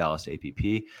for the Dallas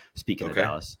APP. Speaking of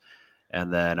Dallas,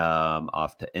 and then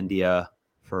off to India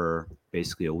for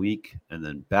basically a week, and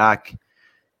then back,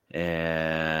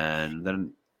 and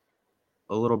then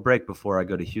a little break before I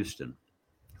go to Houston.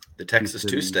 The Texas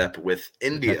two-step with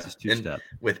India.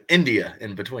 With India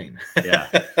in between. Yeah.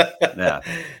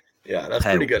 Yeah, that's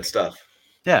pretty good stuff.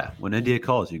 Yeah, when India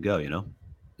calls, you go,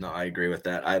 No, I agree with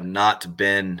that. I haven't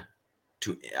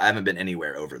been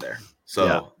anywhere over there.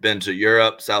 So been to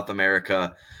Europe, South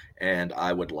America, and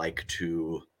I would like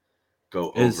to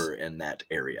go over in that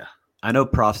area. I know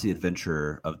Prof's the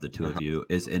adventurer of the two of you.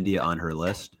 Is India on her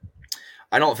list?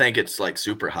 I don't think it's like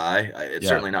super high. It's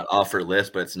certainly not off her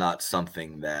list, but it's not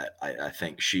something that I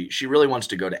think she really wants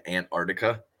to go to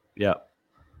Antarctica. Yeah.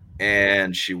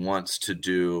 And she wants to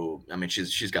do, I mean,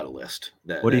 she's got a list.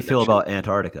 What do you feel about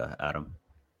Antarctica, Adam?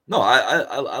 No,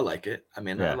 I like it. I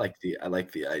mean, I like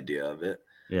the idea of it.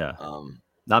 Yeah.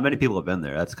 Not many people have been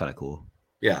there. That's kind of cool.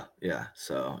 Yeah. Yeah.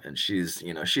 So, and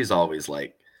she's always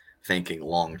like thinking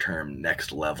long-term,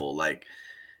 next level, like,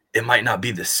 it might not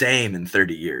be the same in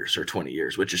 30 years or 20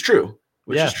 years, which is true.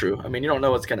 I mean, you don't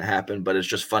know what's going to happen, but it's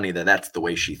just funny that that's the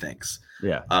way she thinks.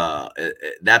 Yeah.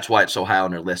 That's why it's so high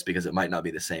on her list, because it might not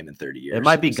be the same in 30 years. It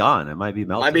might be gone. It might be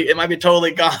melted. It might be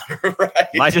totally gone. Right.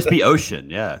 It might just be ocean.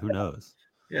 Yeah. Who knows?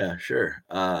 Yeah, sure.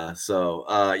 So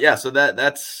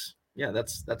that's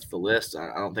the list.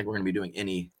 I don't think we're going to be doing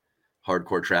any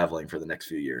hardcore traveling for the next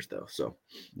few years though. So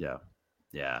yeah.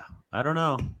 I don't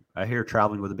know. I hear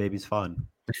traveling with a baby's fun.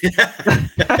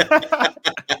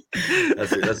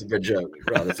 That's a good joke.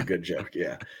 Rob, that's a good joke.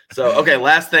 Yeah. So, okay.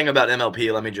 Last thing about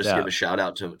MLP, let me just give a shout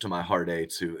out to my Heart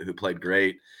Eights who played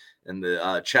great. And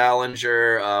the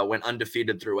Challenger went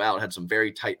undefeated throughout, had some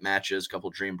very tight matches, a couple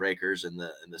dream breakers in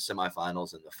the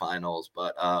semifinals and the finals.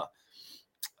 But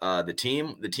the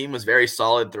team was very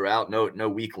solid throughout, no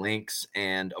weak links.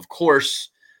 And of course,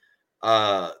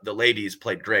 the ladies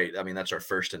played great. I mean, that's our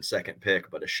first and second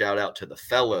pick, but a shout out to the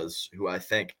fellas who I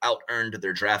think out-earned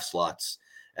their draft slots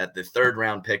at the 3rd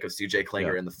round pick of CJ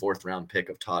Klinger and the 4th round pick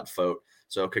of Todd Fote.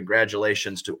 So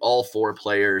congratulations to all 4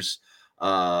 players,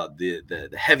 the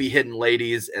heavy hitting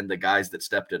ladies and the guys that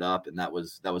stepped it up. And that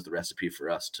was the recipe for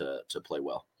us to play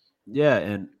well. Yeah.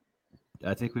 And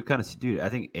I think we've kind of, dude, I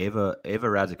think Ava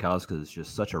Radzikowska is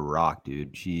just such a rock,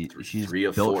 dude. She's 3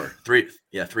 of 4. 3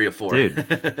 of 4.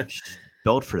 Dude, she's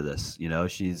built for this.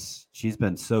 She's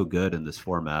been so good in this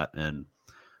format. And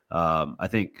I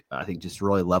think just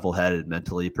really level-headed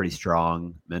mentally, pretty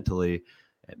strong mentally.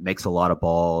 It makes a lot of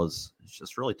balls. It's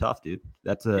just really tough, dude.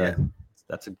 That's a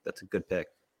good pick.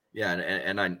 Yeah,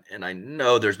 and I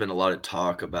know there's been a lot of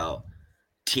talk about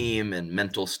team and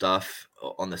mental stuff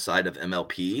on the side of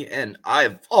MLP, and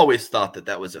I've always thought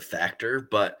that was a factor,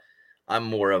 but I'm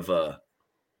more of a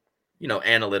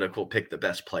analytical, pick the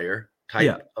best player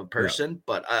type of person.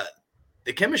 But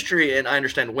the chemistry, and I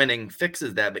understand winning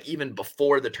fixes that, but even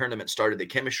before the tournament started, the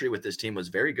chemistry with this team was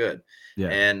very good. Yeah.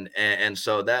 And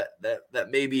so that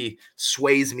maybe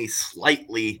sways me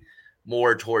slightly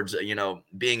more towards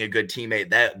being a good teammate,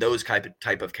 that those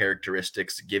type of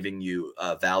characteristics giving you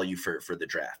value for the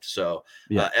draft. So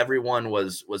Yeah. everyone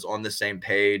was on the same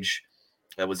page.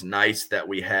 That was nice that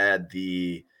we had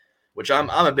which I'm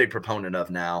a big proponent of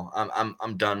now.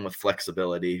 I'm done with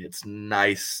flexibility. It's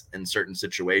nice in certain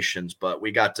situations, but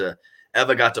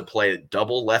Eva got to play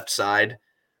double left side.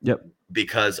 Yep.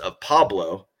 Because of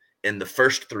Pablo in the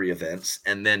first 3 events,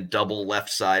 and then double left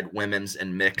side women's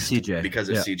and mixed CJ. because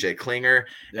of CJ Klinger.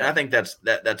 And I think that's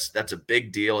a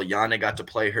big deal. Yana got to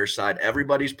play her side.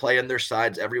 Everybody's playing their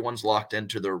sides. Everyone's locked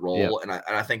into their role. And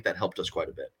I think that helped us quite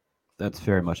a bit. That's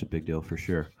very much a big deal for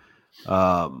sure.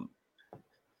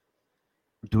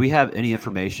 Do we have any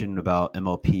information about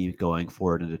MLP going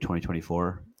forward into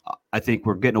 2024? I think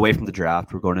we're getting away from the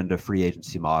draft. We're going into a free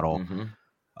agency model. Mm-hmm.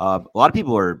 A lot of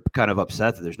people are kind of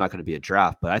upset that there's not going to be a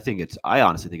draft, but I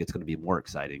honestly think it's going to be more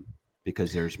exciting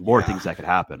because there's more things that could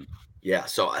happen. Yeah.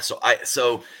 So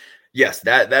yes,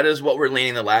 that is what we're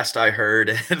leaning. The last I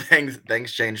heard,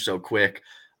 things change so quick.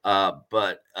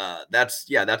 But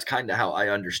that's kind of how I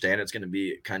understand it. It's going to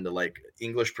be kind of like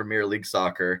English Premier League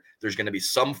soccer. There's going to be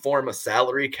some form of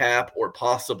salary cap or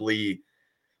possibly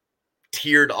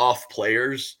tiered off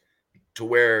players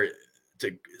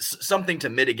something to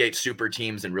mitigate super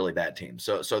teams and really bad teams.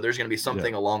 So there's going to be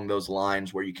something along those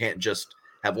lines where you can't just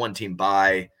have one team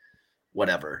buy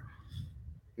whatever,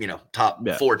 top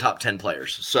 4, top 10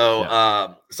 players.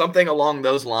 So something along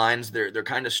those lines. They're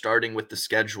kind of starting with the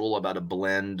schedule about a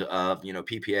blend of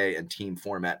PPA and team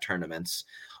format tournaments,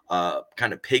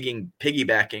 kind of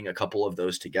piggybacking a couple of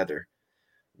those together,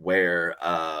 where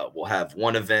we'll have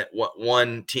one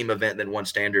team event, then one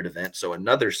standard event. So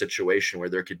another situation where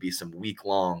there could be some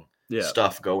week-long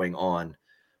stuff going on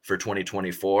for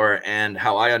 2024. And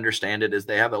how I understand it is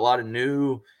they have a lot of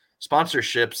new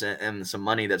sponsorships and some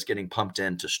money that's getting pumped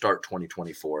in to start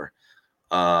 2024,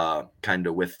 kind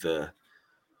of with the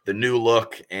new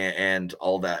look and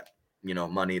all that,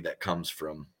 money that comes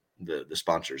from the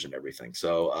sponsors and everything.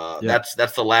 So that's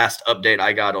the last update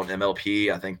I got on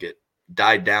MLP. I think it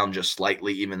died down just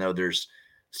slightly, even though there's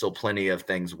still plenty of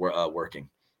things working.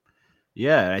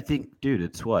 Yeah, I think, dude,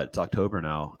 it's October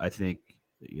now. I think,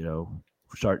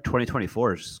 start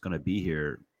 2024 is going to be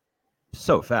here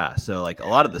so fast. So like a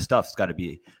lot of the stuff's got to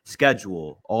be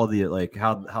schedule, all the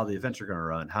how the events are going to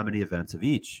run, how many events of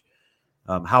each,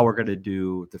 how we're going to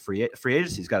do the free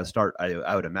agency's got to start.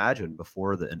 I would imagine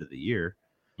before the end of the year.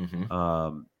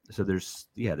 Mm-hmm. So there's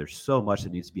so much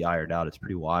that needs to be ironed out. It's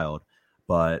pretty wild,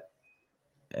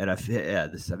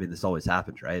 this always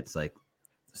happens, right? It's like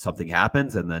something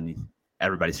happens and then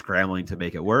everybody's scrambling to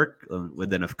make it work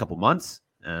within a couple months,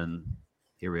 and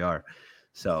here we are.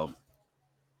 So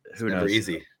who knows? Never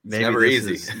easy. Maybe never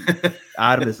easy.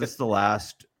 Adam, is this the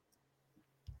last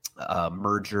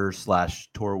merger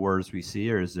 / tour wars we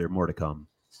see, or is there more to come?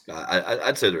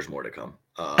 I'd say there's more to come.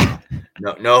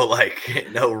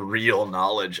 No real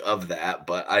knowledge of that,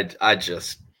 but I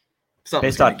just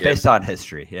based on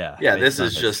history. Yeah. This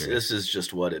is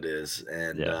just what it is.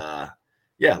 And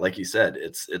like you said,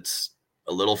 it's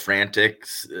a little frantic.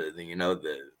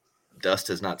 The dust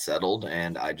has not settled,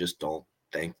 and I just don't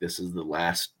think this is the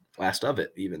last of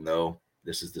it, even though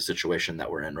this is the situation that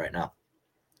we're in right now.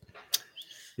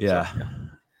 Yeah.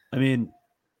 I mean,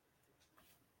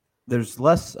 there's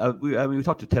less. We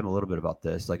talked to Tim a little bit about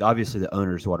this. Like, obviously, the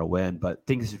owners want to win, but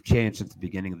things have changed since the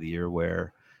beginning of the year,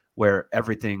 where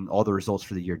everything, all the results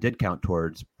for the year did count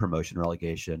towards promotion,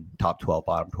 relegation, top 12,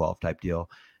 bottom 12 type deal,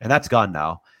 and that's gone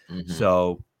now. Mm-hmm.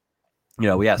 So,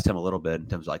 we asked him a little bit in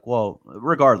terms of like, well,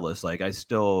 regardless, like I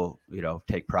still,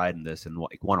 take pride in this and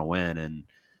want to win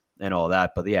and all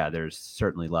that. But yeah, there's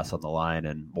certainly less on the line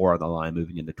and more on the line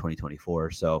moving into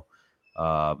 2024. So,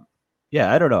 I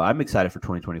don't know. I'm excited for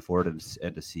 2024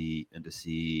 to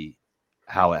see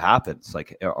how it happens.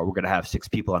 Like, are we going to have 6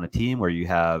 people on a team where you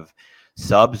have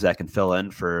subs that can fill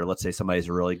in for, let's say somebody's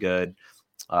a really good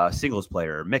singles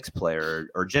player, mixed player,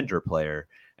 or gender player,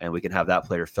 and we can have that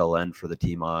player fill in for the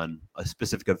team on a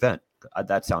specific event?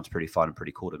 That sounds pretty fun and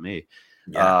pretty cool to me.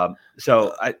 Yeah.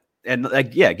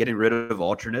 Getting rid of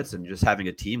alternates and just having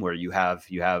a team where you have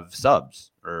subs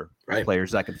or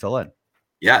players that can fill in.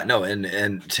 Yeah, no,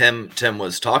 and Tim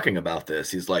was talking about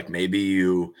this. He's like, maybe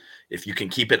if you can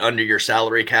keep it under your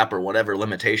salary cap or whatever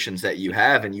limitations that you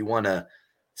have, and you want to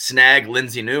snag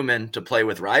Lindsay Newman to play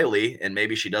with Riley, and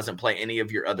maybe she doesn't play any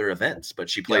of your other events, but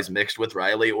she plays mixed with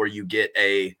Riley, or you get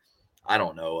a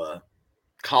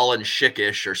Colin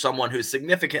Schickish or someone who's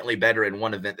significantly better in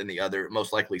one event than the other,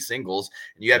 most likely singles,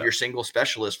 and you have your single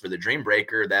specialist for the Dream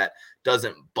Breaker that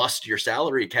doesn't bust your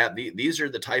salary cap. These are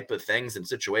the type of things and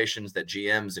situations that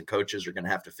GMs and coaches are going to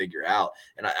have to figure out,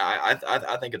 and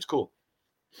I think it's cool.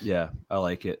 Yeah, I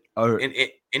like it.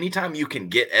 Anytime you can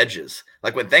get edges,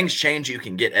 like when things change, you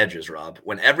can get edges, Rob.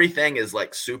 When everything is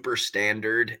like super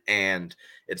standard and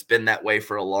it's been that way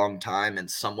for a long time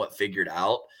and somewhat figured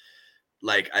out,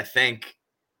 like I think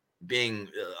being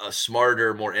a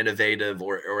smarter, more innovative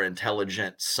or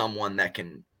intelligent someone that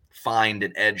can find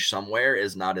an edge somewhere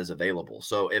is not as available.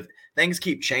 So if things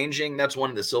keep changing, that's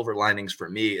one of the silver linings for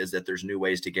me, is that there's new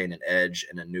ways to gain an edge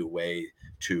and a new way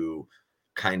to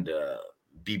kind of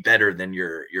be better than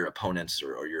your opponents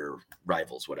or your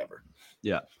rivals, whatever.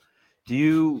 Yeah. Do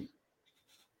you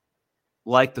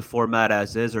like the format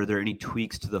as is, or are there any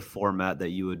tweaks to the format that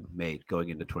you would make going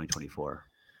into 2024?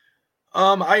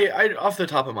 I off the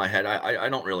top of my head, I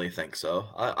don't really think so.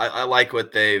 I like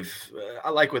what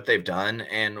they've done,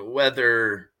 and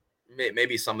whether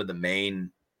maybe some of the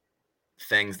main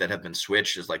things that have been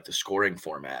switched is like the scoring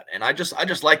format, and I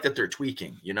just like that they're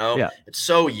tweaking. Yeah. It's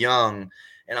so young,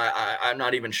 and I'm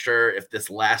not even sure if this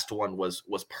last one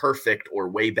was perfect or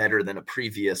way better than a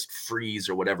previous freeze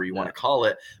or whatever you want to call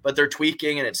it. But they're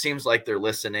tweaking, and it seems like they're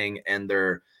listening and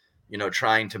they're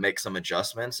trying to make some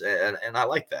adjustments, and I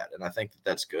like that, and I think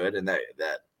that's good, and that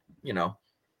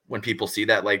when people see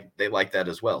that, like, they like that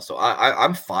as well. So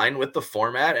I'm fine with the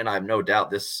format, and I have no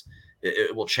doubt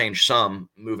it will change some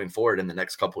moving forward in the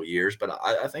next couple of years, but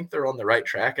I think they're on the right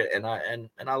track, and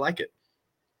I like it.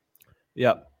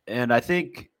 Yeah, and I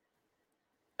think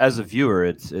as a viewer,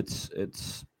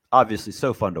 it's obviously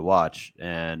so fun to watch,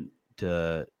 and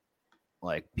to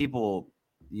like people.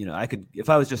 I could, if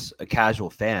I was just a casual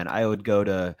fan, I would go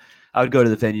to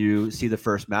the venue, see the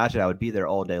first match, and I would be there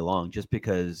all day long, just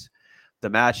because the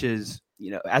matches,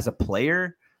 as a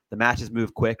player, the matches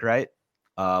move quick, right?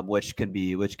 Which can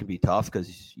be tough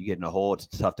because you get in a hole. It's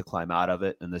tough to climb out of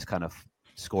it in this kind of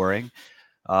scoring.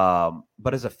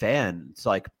 But as a fan, it's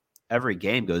like every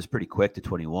game goes pretty quick to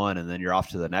 21, and then you're off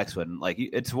to the next one. Like,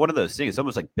 it's one of those things. It's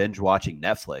almost like binge watching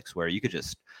Netflix, where I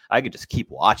could just keep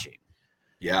watching.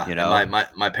 Yeah, and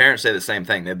my parents say the same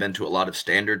thing. They've been to a lot of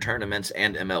standard tournaments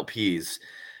and MLPs,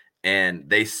 and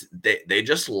they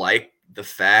just like the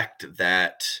fact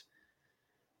that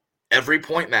every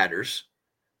point matters.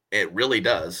 It really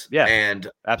does. Yeah, and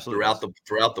absolutely.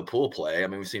 throughout the pool play, I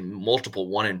mean, we've seen multiple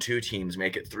 1 and 2 teams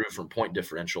make it through from point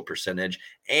differential percentage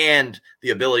and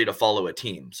the ability to follow a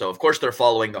team. So of course they're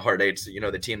following the Hard Eights,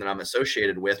 the team that I'm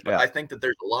associated with. But I think that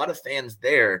there's a lot of fans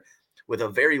there with a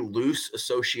very loose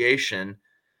association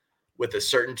with a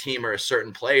certain team or a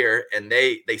certain player, and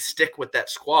they stick with that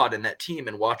squad and that team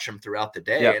and watch them throughout the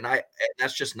day. And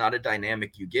that's just not a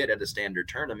dynamic you get at a standard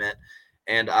tournament.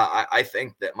 And I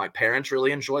think that my parents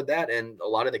really enjoyed that, and a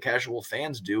lot of the casual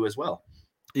fans do as well.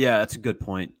 Yeah, that's a good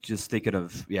point. Just thinking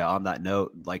of, on that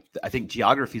note, like, I think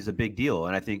geography is a big deal.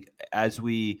 And I think as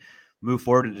we move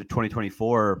forward into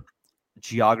 2024,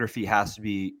 geography has to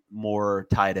be more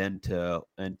tied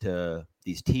into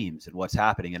these teams and what's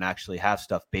happening, and actually have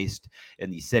stuff based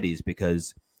in these cities,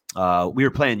 because we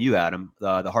were playing you, Adam,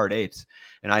 the Hard Eights,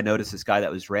 and I noticed this guy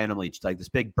that was randomly, like, this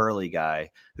big burly guy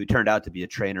who turned out to be a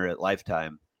trainer at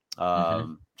Lifetime,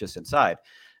 just inside,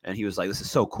 and he was like, "This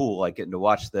is so cool, like, getting to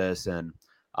watch this." And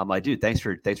I'm like, "Dude, thanks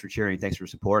for cheering, thanks for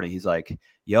supporting." He's like,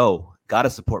 "Yo,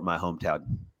 gotta support my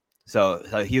hometown." So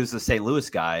he was the St. Louis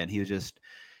guy, and he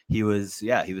was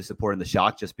supporting the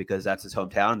Shock just because that's his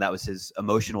hometown, and that was his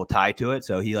emotional tie to it.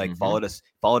 So he followed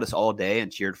us all day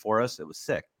and cheered for us. It was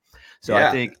sick. So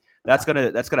I think that's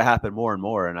gonna happen more and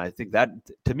more. And I think that,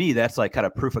 to me, that's like kind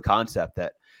of proof of concept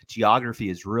that geography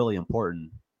is really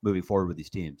important moving forward with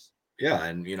these teams. Yeah,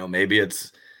 and maybe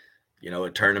it's a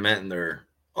tournament, and they're,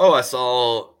 I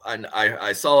saw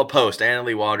a post, Anna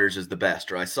Leigh Waters is the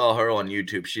best, or I saw her on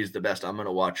YouTube, she's the best, I'm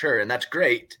gonna watch her, and that's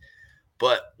great.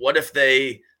 But what if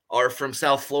they are from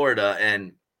South Florida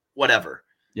and whatever?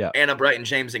 Yeah, Anna Bright and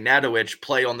James Ignatowicz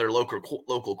play on their local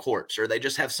courts, or they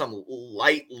just have some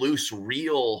light, loose,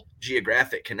 real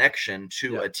geographic connection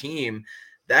to a team.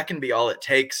 That can be all it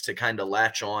takes to kind of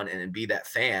latch on and be that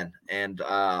fan. And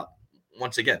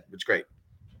once again, it's great.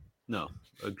 No,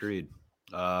 agreed.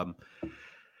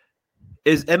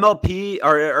 Is MLP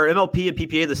or MLP and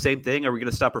PPA the same thing? Are we going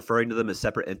to stop referring to them as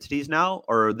separate entities now,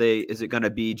 or is it going to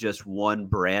be just one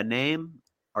brand name?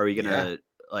 Are we going to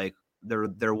like?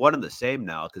 They're one and the same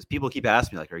now, because people keep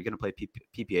asking me, like, "Are you going to play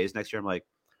PPAs next year?" I'm like,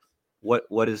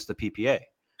 "What is the PPA?"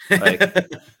 Like,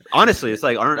 honestly, it's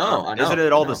like, No, I isn't know,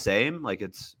 it I all the know. same? Like,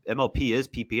 it's MLP is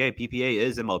PPA, PPA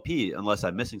is MLP, unless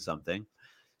I'm missing something. Right.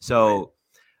 So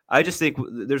I just think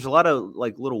there's a lot of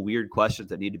like little weird questions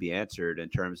that need to be answered in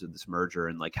terms of this merger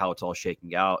and like how it's all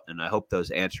shaking out. And I hope those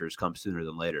answers come sooner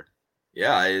than later.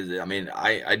 Yeah, I mean,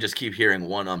 I just keep hearing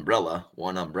one umbrella,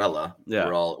 one umbrella. Yeah.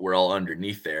 We're all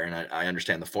underneath there, and I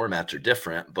understand the formats are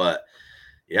different, but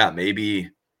yeah,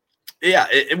 maybe yeah,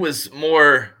 it was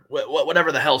more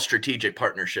whatever the hell strategic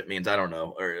partnership means. I don't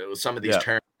know, or it was some of these Yeah.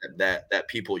 terms that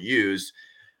people use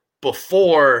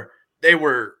before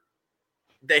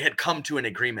they had come to an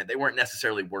agreement. They weren't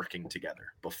necessarily working together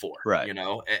before, Right. you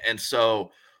know? And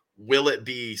so will it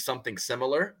be something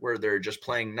similar where they're just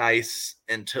playing nice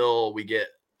until we get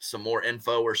some more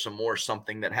info or some more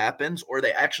something that happens? Or are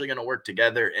they actually going to work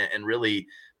together and really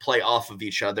play off of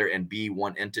each other and be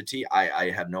one entity?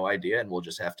 I have no idea, and we'll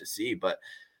just have to see. But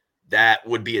that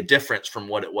would be a difference from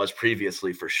what it was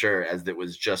previously for sure, as it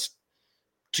was just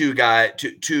two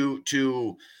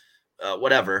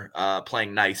whatever,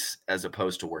 playing nice as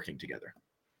opposed to working together.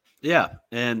 Yeah.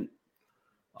 And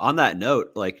on that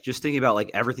note, like just thinking about like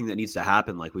everything that needs to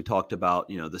happen, like we talked about,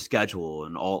 the schedule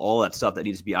and all that stuff that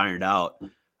needs to be ironed out.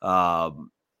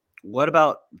 What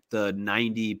about the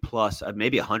 90 plus,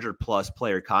 maybe 100 plus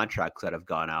player contracts that have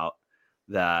gone out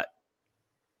that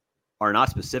are not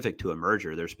specific to a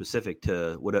merger? They're specific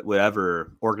to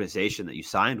whatever organization that you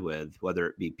signed with, whether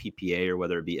it be PPA or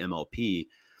whether it be MLP.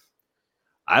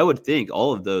 I would think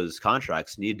all of those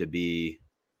contracts need to be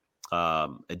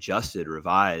adjusted,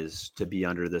 revised to be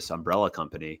under this umbrella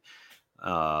company,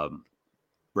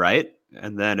 right?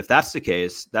 And then if that's the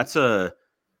case, that's a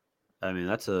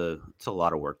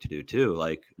lot of work to do too.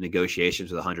 Like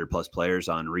negotiations with 100 plus players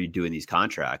on redoing these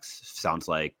contracts sounds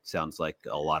like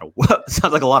a lot of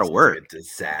sounds like a lot of Sounds like work. a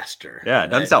disaster. Yeah, it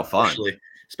doesn't sound fun.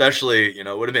 Especially, it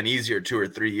would have been easier 2 or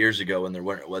 3 years ago when there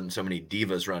wasn't so many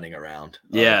divas running around.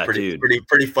 Yeah, Pretty, dude.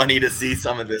 pretty funny to see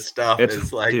some of this stuff.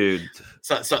 It's like, Dude.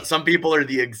 some people are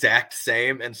the exact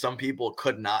same, and some people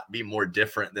could not be more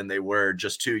different than they were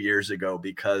just 2 years ago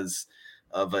because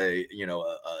of a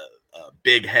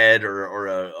big head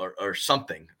or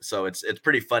something. So it's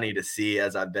pretty funny to see,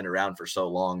 as I've been around for so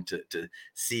long, to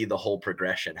see the whole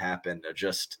progression happen.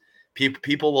 Just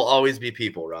people will always be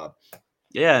people, Rob.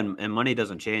 Yeah, and money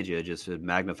doesn't change you; it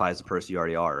magnifies the person you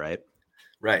already are, right?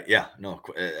 Right. Yeah. No,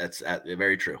 that's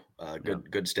very true. Yeah.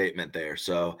 Good statement there.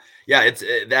 So yeah, it's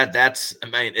that's, I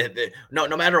mean,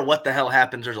 no matter what the hell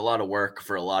happens, there's a lot of work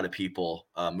for a lot of people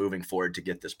moving forward to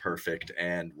get this perfect.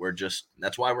 And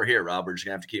that's why we're here, Rob. We're just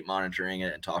gonna have to keep monitoring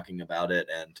it and talking about it.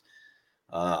 And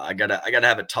I gotta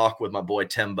have a talk with my boy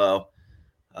Timbo.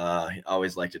 I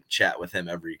always like to chat with him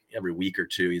every week or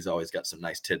two. He's always got some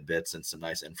nice tidbits and some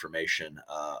nice information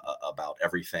about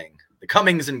everything, the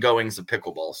comings and goings of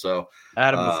pickleball. So,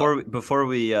 Adam, before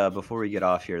we get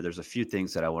off here, there's a few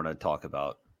things that I want to talk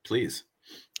about. please.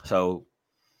 So,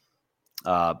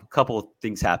 a couple of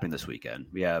things happening this weekend.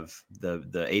 We have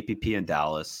the APP in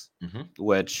Dallas,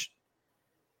 which,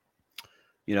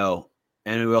 and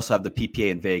we also have the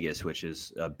PPA in Vegas, which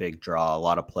is a big draw. A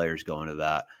lot of players going to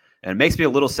that. And it makes me a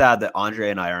little sad that Andre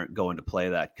and I aren't going to play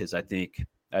that, because I think,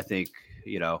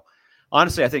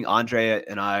 honestly, I think Andre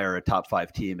and I are a top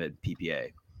 5 team at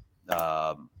PPA.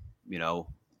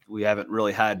 We haven't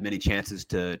really had many chances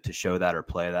to show that or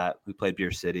play that. We played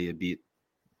Beer City and beat,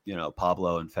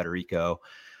 Pablo and Federico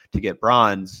to get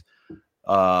bronze.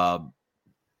 But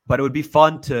it would be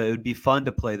fun to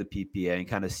play the PPA and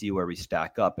kind of see where we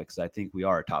stack up, because I think we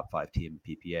are a top 5 team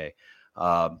in PPA.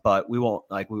 But we won't,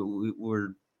 like, we're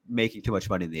making too much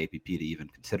money in the APP to even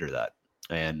consider that.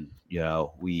 And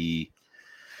we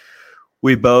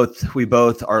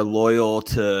both are loyal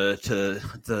to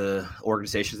the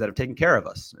organizations that have taken care of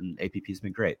us, and APP has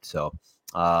been great. So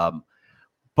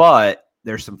but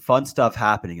there's some fun stuff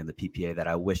happening in the PPA that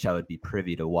I wish I would be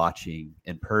privy to watching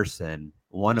in person.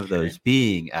 One of those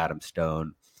being, Adam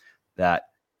Stone, that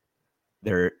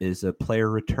there is a player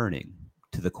returning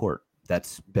to the court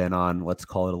that's been on, let's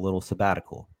call it, a little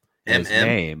sabbatical. His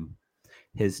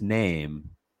name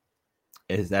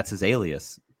is, that's his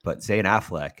alias, but Zane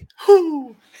Affleck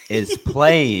is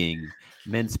playing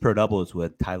men's pro doubles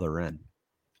with Tyler Wren.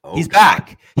 Oh, He's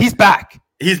back. He's back.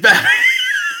 He's back.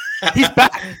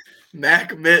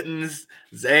 Mac Mittens,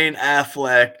 Zane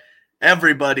Affleck.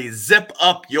 Everybody zip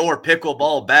up your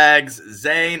pickleball bags.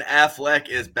 Zane Affleck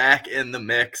is back in the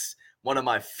mix. One of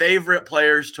my favorite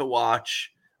players to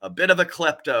watch. A bit of a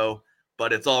klepto,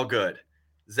 but it's all good.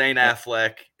 Zane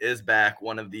Affleck is back,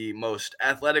 one of the most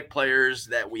athletic players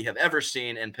that we have ever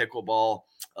seen in pickleball.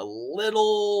 a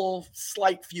little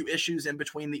slight few issues in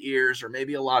between the ears, or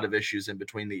maybe a lot of issues in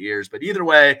between the ears. But either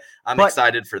way, I'm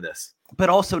excited for this. But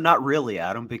also not really,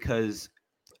 Adam, because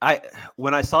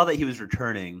when I saw that he was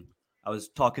returning, I was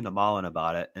talking to Malin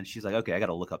about it, and she's like, okay, I got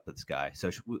to look up this guy. So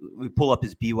we pull up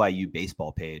his BYU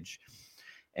baseball page.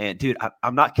 And, dude,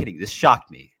 I'm not kidding. This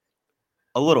shocked me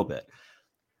a little bit.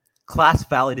 Class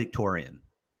valedictorian.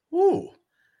 Ooh.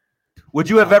 Would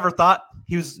you have ever thought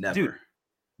he was? Never. Dude,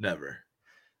 never.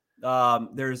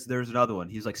 There's another one.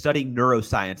 He's like studying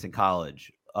neuroscience in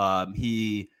college.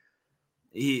 He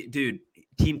dude,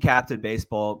 team captain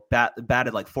baseball,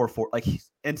 batted like 4.4, like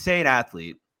he's insane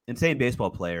athlete, insane baseball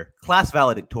player, class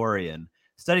valedictorian,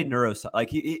 studied neuroscience.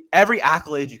 Like every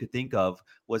accolade you could think of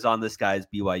was on this guy's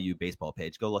BYU baseball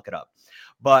page. Go look it up.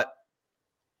 But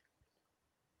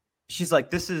she's like,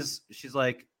 this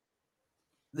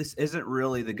isn't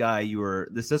really the guy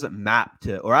this doesn't map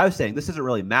to, or I was saying, this isn't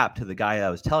really mapped to the guy I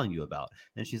was telling you about.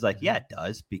 And she's like, yeah, it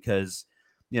does, because,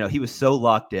 he was so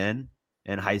locked in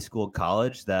high school,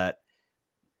 college that,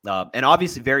 and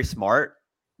obviously very smart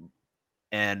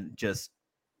and just,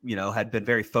 had been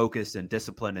very focused and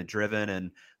disciplined and driven,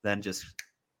 and then just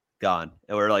gone.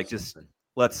 Or like, just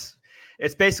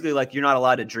it's basically like, you're not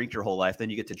allowed to drink your whole life. Then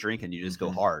you get to drink and you just go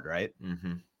hard. Right.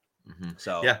 Mm-hmm. Mm-hmm.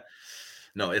 So, yeah.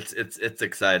 No, it's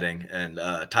exciting. And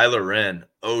Tyler Wren,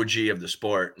 OG of the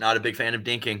sport, not a big fan of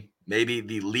dinking. Maybe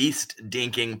the least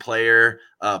dinking player,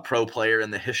 pro player in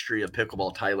the history of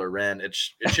pickleball, Tyler Wren. It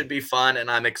should be fun,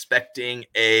 and I'm expecting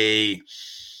I'm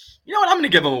going to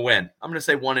give them a win. I'm going to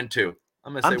say 1-2.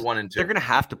 I'm going to say 1-2. They're going to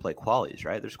have to play qualies,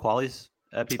 right? There's qualies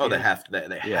at PPA. Oh, they have to.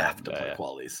 They have to play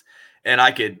qualies. And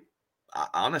I could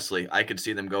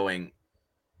see them going.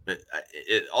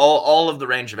 All of the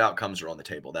range of outcomes are on the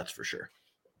table. That's for sure.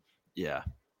 Yeah.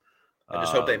 I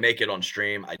just hope they make it on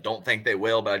stream. I don't think they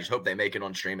will, but I just hope they make it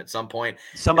on stream at some point.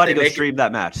 Somebody go stream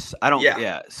that match.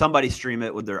 Somebody stream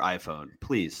it with their iPhone,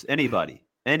 please. Anybody,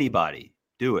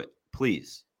 do it,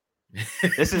 please.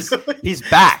 He's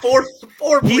back. Four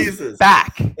pleases. He's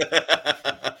back.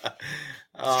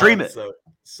 Stream it.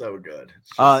 So good.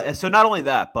 And so not only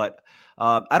that, but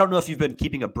I don't know if you've been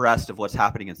keeping abreast of what's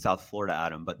happening in South Florida,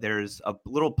 Adam, but there's a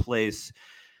little place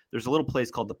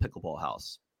called the Pickleball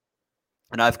House.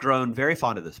 And I've grown very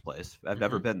fond of this place. I've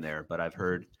never been there, but I've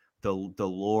heard the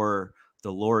lore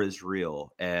is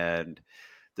real, and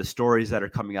the stories that are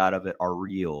coming out of it are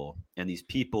real. And these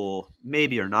people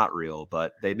maybe are not real,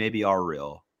 but they maybe are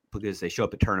real because they show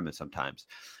up at tournaments sometimes.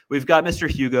 We've got Mr.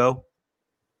 Hugo.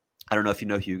 I don't know if you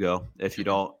know Hugo. If you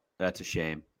don't, that's a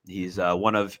shame. He's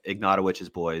one of Ignatowicz's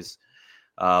boys.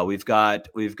 We've got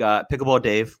Pickleball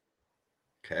Dave,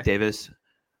 Davis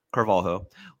Carvalho.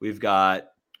 We've got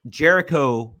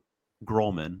Jericho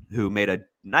Grolman, who made a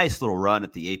nice little run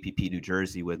at the APP New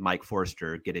Jersey with Mike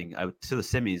Forster, getting to the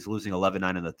semis, losing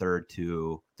 11-9 in the third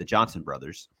to the Johnson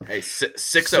brothers. Hey,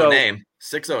 6-0 name.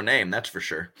 6-0 name, that's for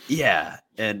sure. Yeah,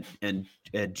 and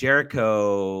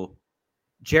Jericho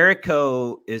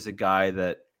is a guy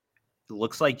that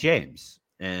looks like James,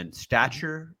 and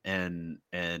stature and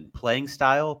playing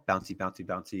style,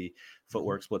 bouncy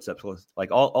footwork, splits up,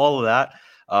 like all of that.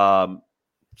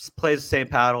 Plays the same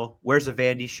paddle, wears a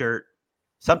Vandy shirt,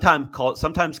 sometimes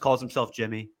calls himself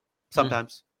Jimmy.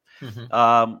 Sometimes.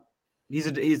 Mm-hmm. He's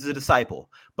a disciple,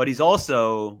 but he's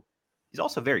also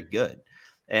very good.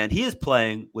 And he is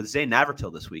playing with Zane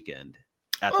Navratil this weekend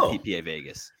at the PPA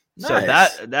Vegas.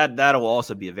 Nice. So that will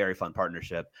also be a very fun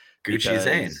partnership. Gucci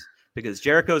Zane. Because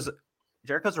Jericho's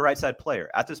a right side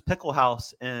player. At this pickle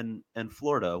house in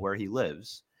Florida where he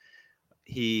lives,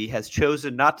 he has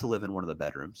chosen not to live in one of the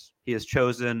bedrooms. He has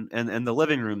chosen, and in the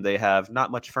living room, they have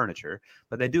not much furniture,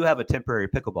 but they do have a temporary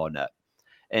pickleball net.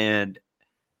 And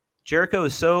Jericho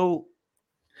is so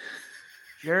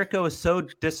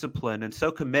disciplined and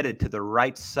so committed to the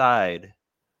right side,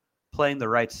 playing the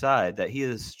right side, that he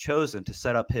has chosen to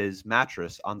set up his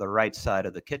mattress on the right side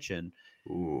of the kitchen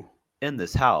in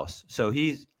this house. So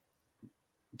he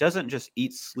doesn't just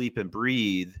eat, sleep, and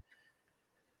breathe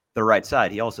the right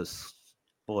side. He also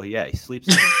he sleeps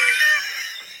it.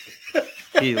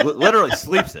 He literally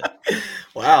sleeps it.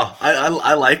 Wow,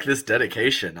 I like this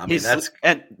dedication. I mean,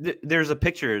 there's a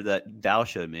picture that Dow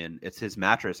showed me, and it's his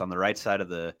mattress on the right side of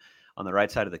the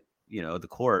the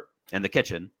court and the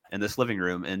kitchen and this living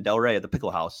room in Delray at the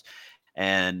Pickle House,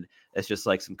 and it's just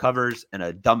like some covers and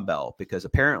a dumbbell, because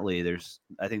apparently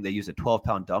I think they use a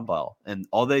 12-pound dumbbell, and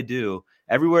all they do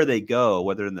everywhere they go,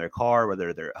 whether in their car,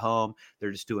 whether they're at home,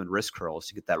 they're just doing wrist curls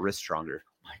to get that wrist stronger.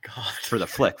 My God, for the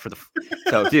flick,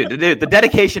 so dude, the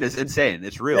dedication is insane.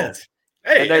 It's real. Yes.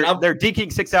 Hey, and they're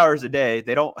deking 6 hours a day.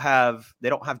 They don't have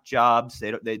jobs.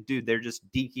 They're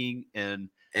just deking and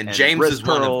James wrist is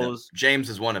one of them. curls. James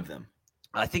is one of them.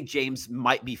 I think James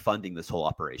might be funding this whole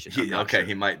operation. I'm not sure.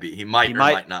 He might be. He might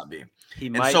not be. He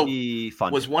might be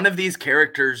funding. Was one of these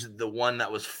characters the one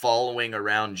that was following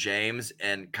around James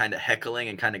and kind of heckling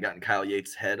and kind of got in Kyle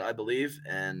Yates' head, I believe?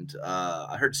 And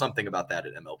I heard something about that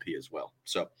at MLP as well.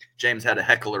 So James had a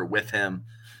heckler with him,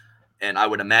 and I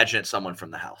would imagine it's someone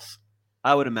from the house.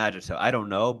 I would imagine so. I don't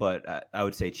know, but I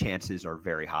would say chances are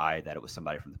very high that it was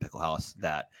somebody from the Pickle House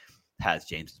that has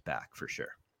James's back for sure.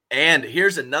 And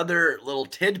here's another little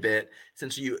tidbit,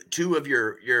 since two of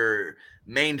your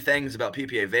main things about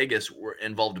PPA Vegas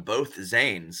involved both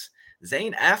Zanes.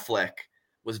 Zane Affleck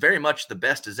was very much the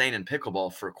best Zane in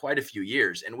pickleball for quite a few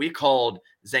years, and we called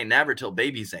Zane Navratil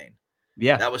Baby Zane.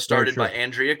 Yeah, that was started by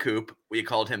Andrea Coop. We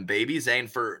called him Baby Zane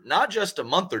for not just a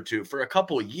month or two, for a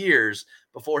couple years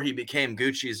before he became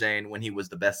Gucci Zane when he was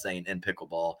the best Zane in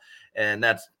pickleball. And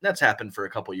that's happened for a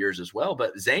couple years as well.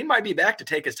 But Zane might be back to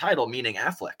take his title, meaning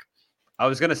Affleck. I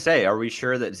was going to say, are we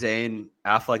sure that Zane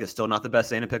Affleck is still not the best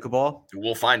Zane in pickleball?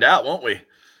 We'll find out, won't we? I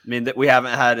mean, that we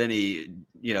haven't had any,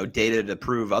 data to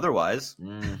prove otherwise.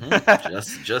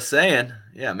 Mm-hmm. just saying.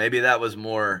 Yeah, maybe that was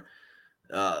more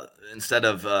instead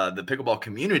of the pickleball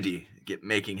community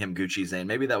making him Gucci Zane.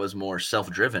 Maybe that was more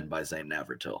self-driven by Zane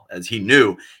Navratil, as he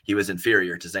knew he was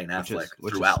inferior to Zane Affleck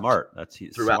which throughout. Is smart. That's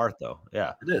smart though.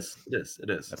 Yeah, it is.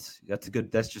 That's good.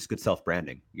 That's just good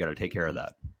self-branding. You got to take care of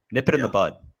that. Nip it in the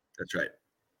bud. That's right.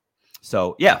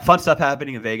 So yeah, fun stuff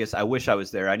happening in Vegas. I wish I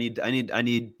was there. I need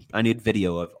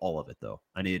video of all of it though.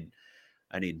 I need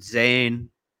Zane's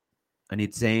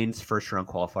first round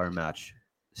qualifier match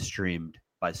streamed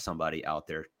by somebody out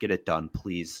there. Get it done,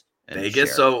 please. Vegas.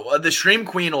 Share. So the stream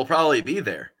queen will probably be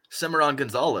there. Cimarron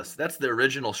Gonzalez. That's the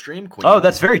original stream queen. Oh,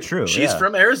 that's very true. She's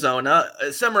from Arizona.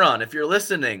 Cimarron, if you're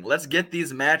listening, let's get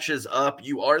these matches up.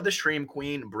 You are the stream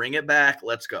queen. Bring it back.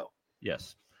 Let's go.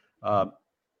 Yes.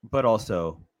 But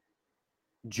also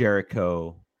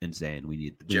Jericho and Zane. We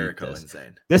need Jericho and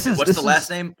Zane. What's the last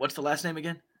name? What's the last name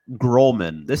again?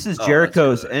 Grolman. This is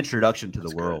Jericho's introduction to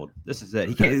the world. This is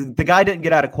it. The guy didn't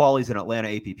get out of qualies in Atlanta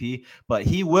APP, but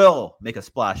he will make a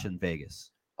splash in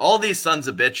Vegas. All these sons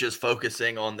of bitches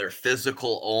focusing on their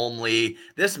physical only.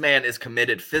 This man is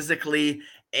committed physically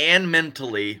and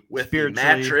mentally with the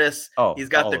mattress. He's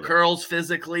got the curls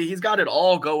physically. He's got it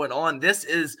all going on. This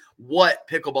is what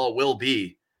pickleball will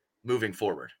be moving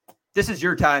forward. This is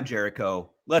your time, Jericho.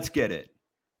 Let's get it.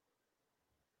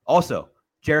 Also,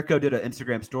 Jericho did an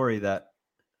Instagram story that,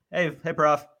 hey,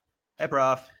 prof.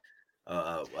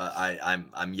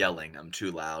 I'm yelling. I'm too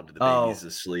loud. The baby's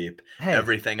asleep. Hey.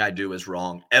 Everything I do is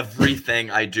wrong. Everything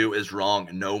I do is wrong.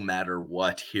 No matter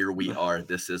what. Here we are.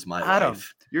 This is my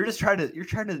life. You're trying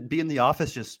to be in the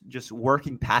office, just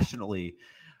working passionately,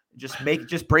 just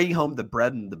bringing home the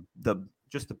bread and the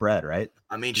bread, right?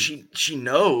 I mean, she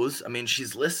knows. I mean,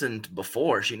 she's listened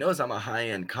before. She knows I'm a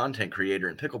high-end content creator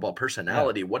and pickleball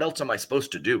personality. Yeah. What else am I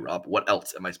supposed to do, Rob? What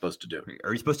else am I supposed to do?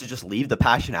 Are you supposed to just leave the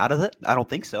passion out of it? I don't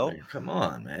think so. Come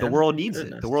on, man. The world needs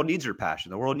it. The world needs your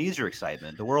passion. The world needs your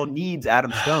excitement. The world needs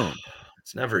Adam Stone.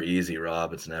 It's never easy,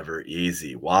 Rob. It's never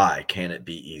easy. Why can't it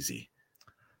be easy?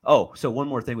 Oh, so one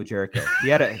more thing with Jericho. He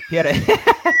had a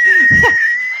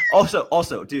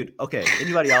Also, dude. Okay,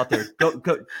 anybody out there,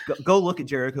 go look at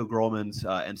Jericho Grolman's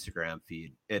Instagram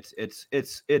feed.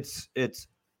 It's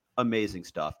amazing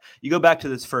stuff. You go back to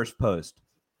this first post.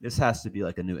 This has to be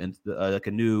like a new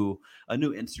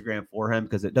Instagram for him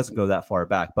because it doesn't go that far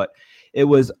back. But it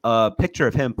was a picture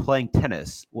of him playing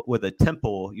tennis with a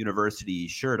Temple University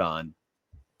shirt on,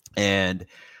 and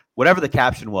whatever the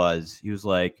caption was, he was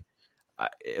like,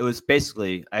 it was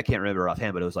basically, I can't remember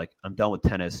offhand, but it was like, I'm done with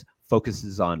tennis.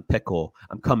 Focuses on pickle.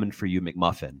 I'm coming for you,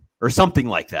 McMuffin, or something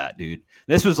like that, dude.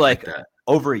 This was like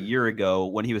over a year ago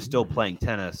when he was still playing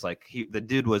tennis. Like the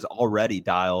dude was already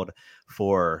dialed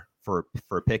for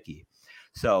Picky.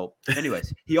 So,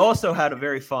 anyways, he also had a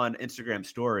very fun Instagram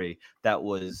story that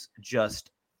was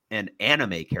just an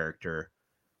anime character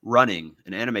running,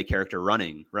 and it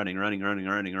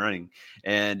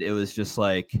was just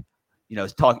like,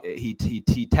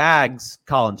 he tags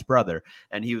Colin's brother,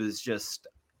 and he was just.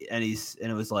 And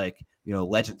it was like,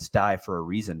 legends die for a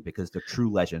reason because the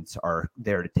true legends are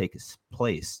there to take his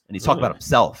place. And he's talking about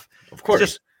himself. Of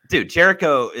course. Dude,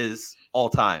 Jericho is all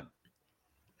time.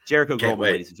 Jericho Grolman,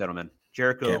 ladies and gentlemen.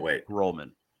 Jericho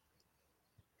Grolman.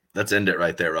 Let's end it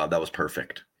right there, Rob. That was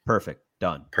perfect. Perfect.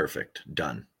 Done. Perfect.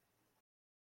 Done.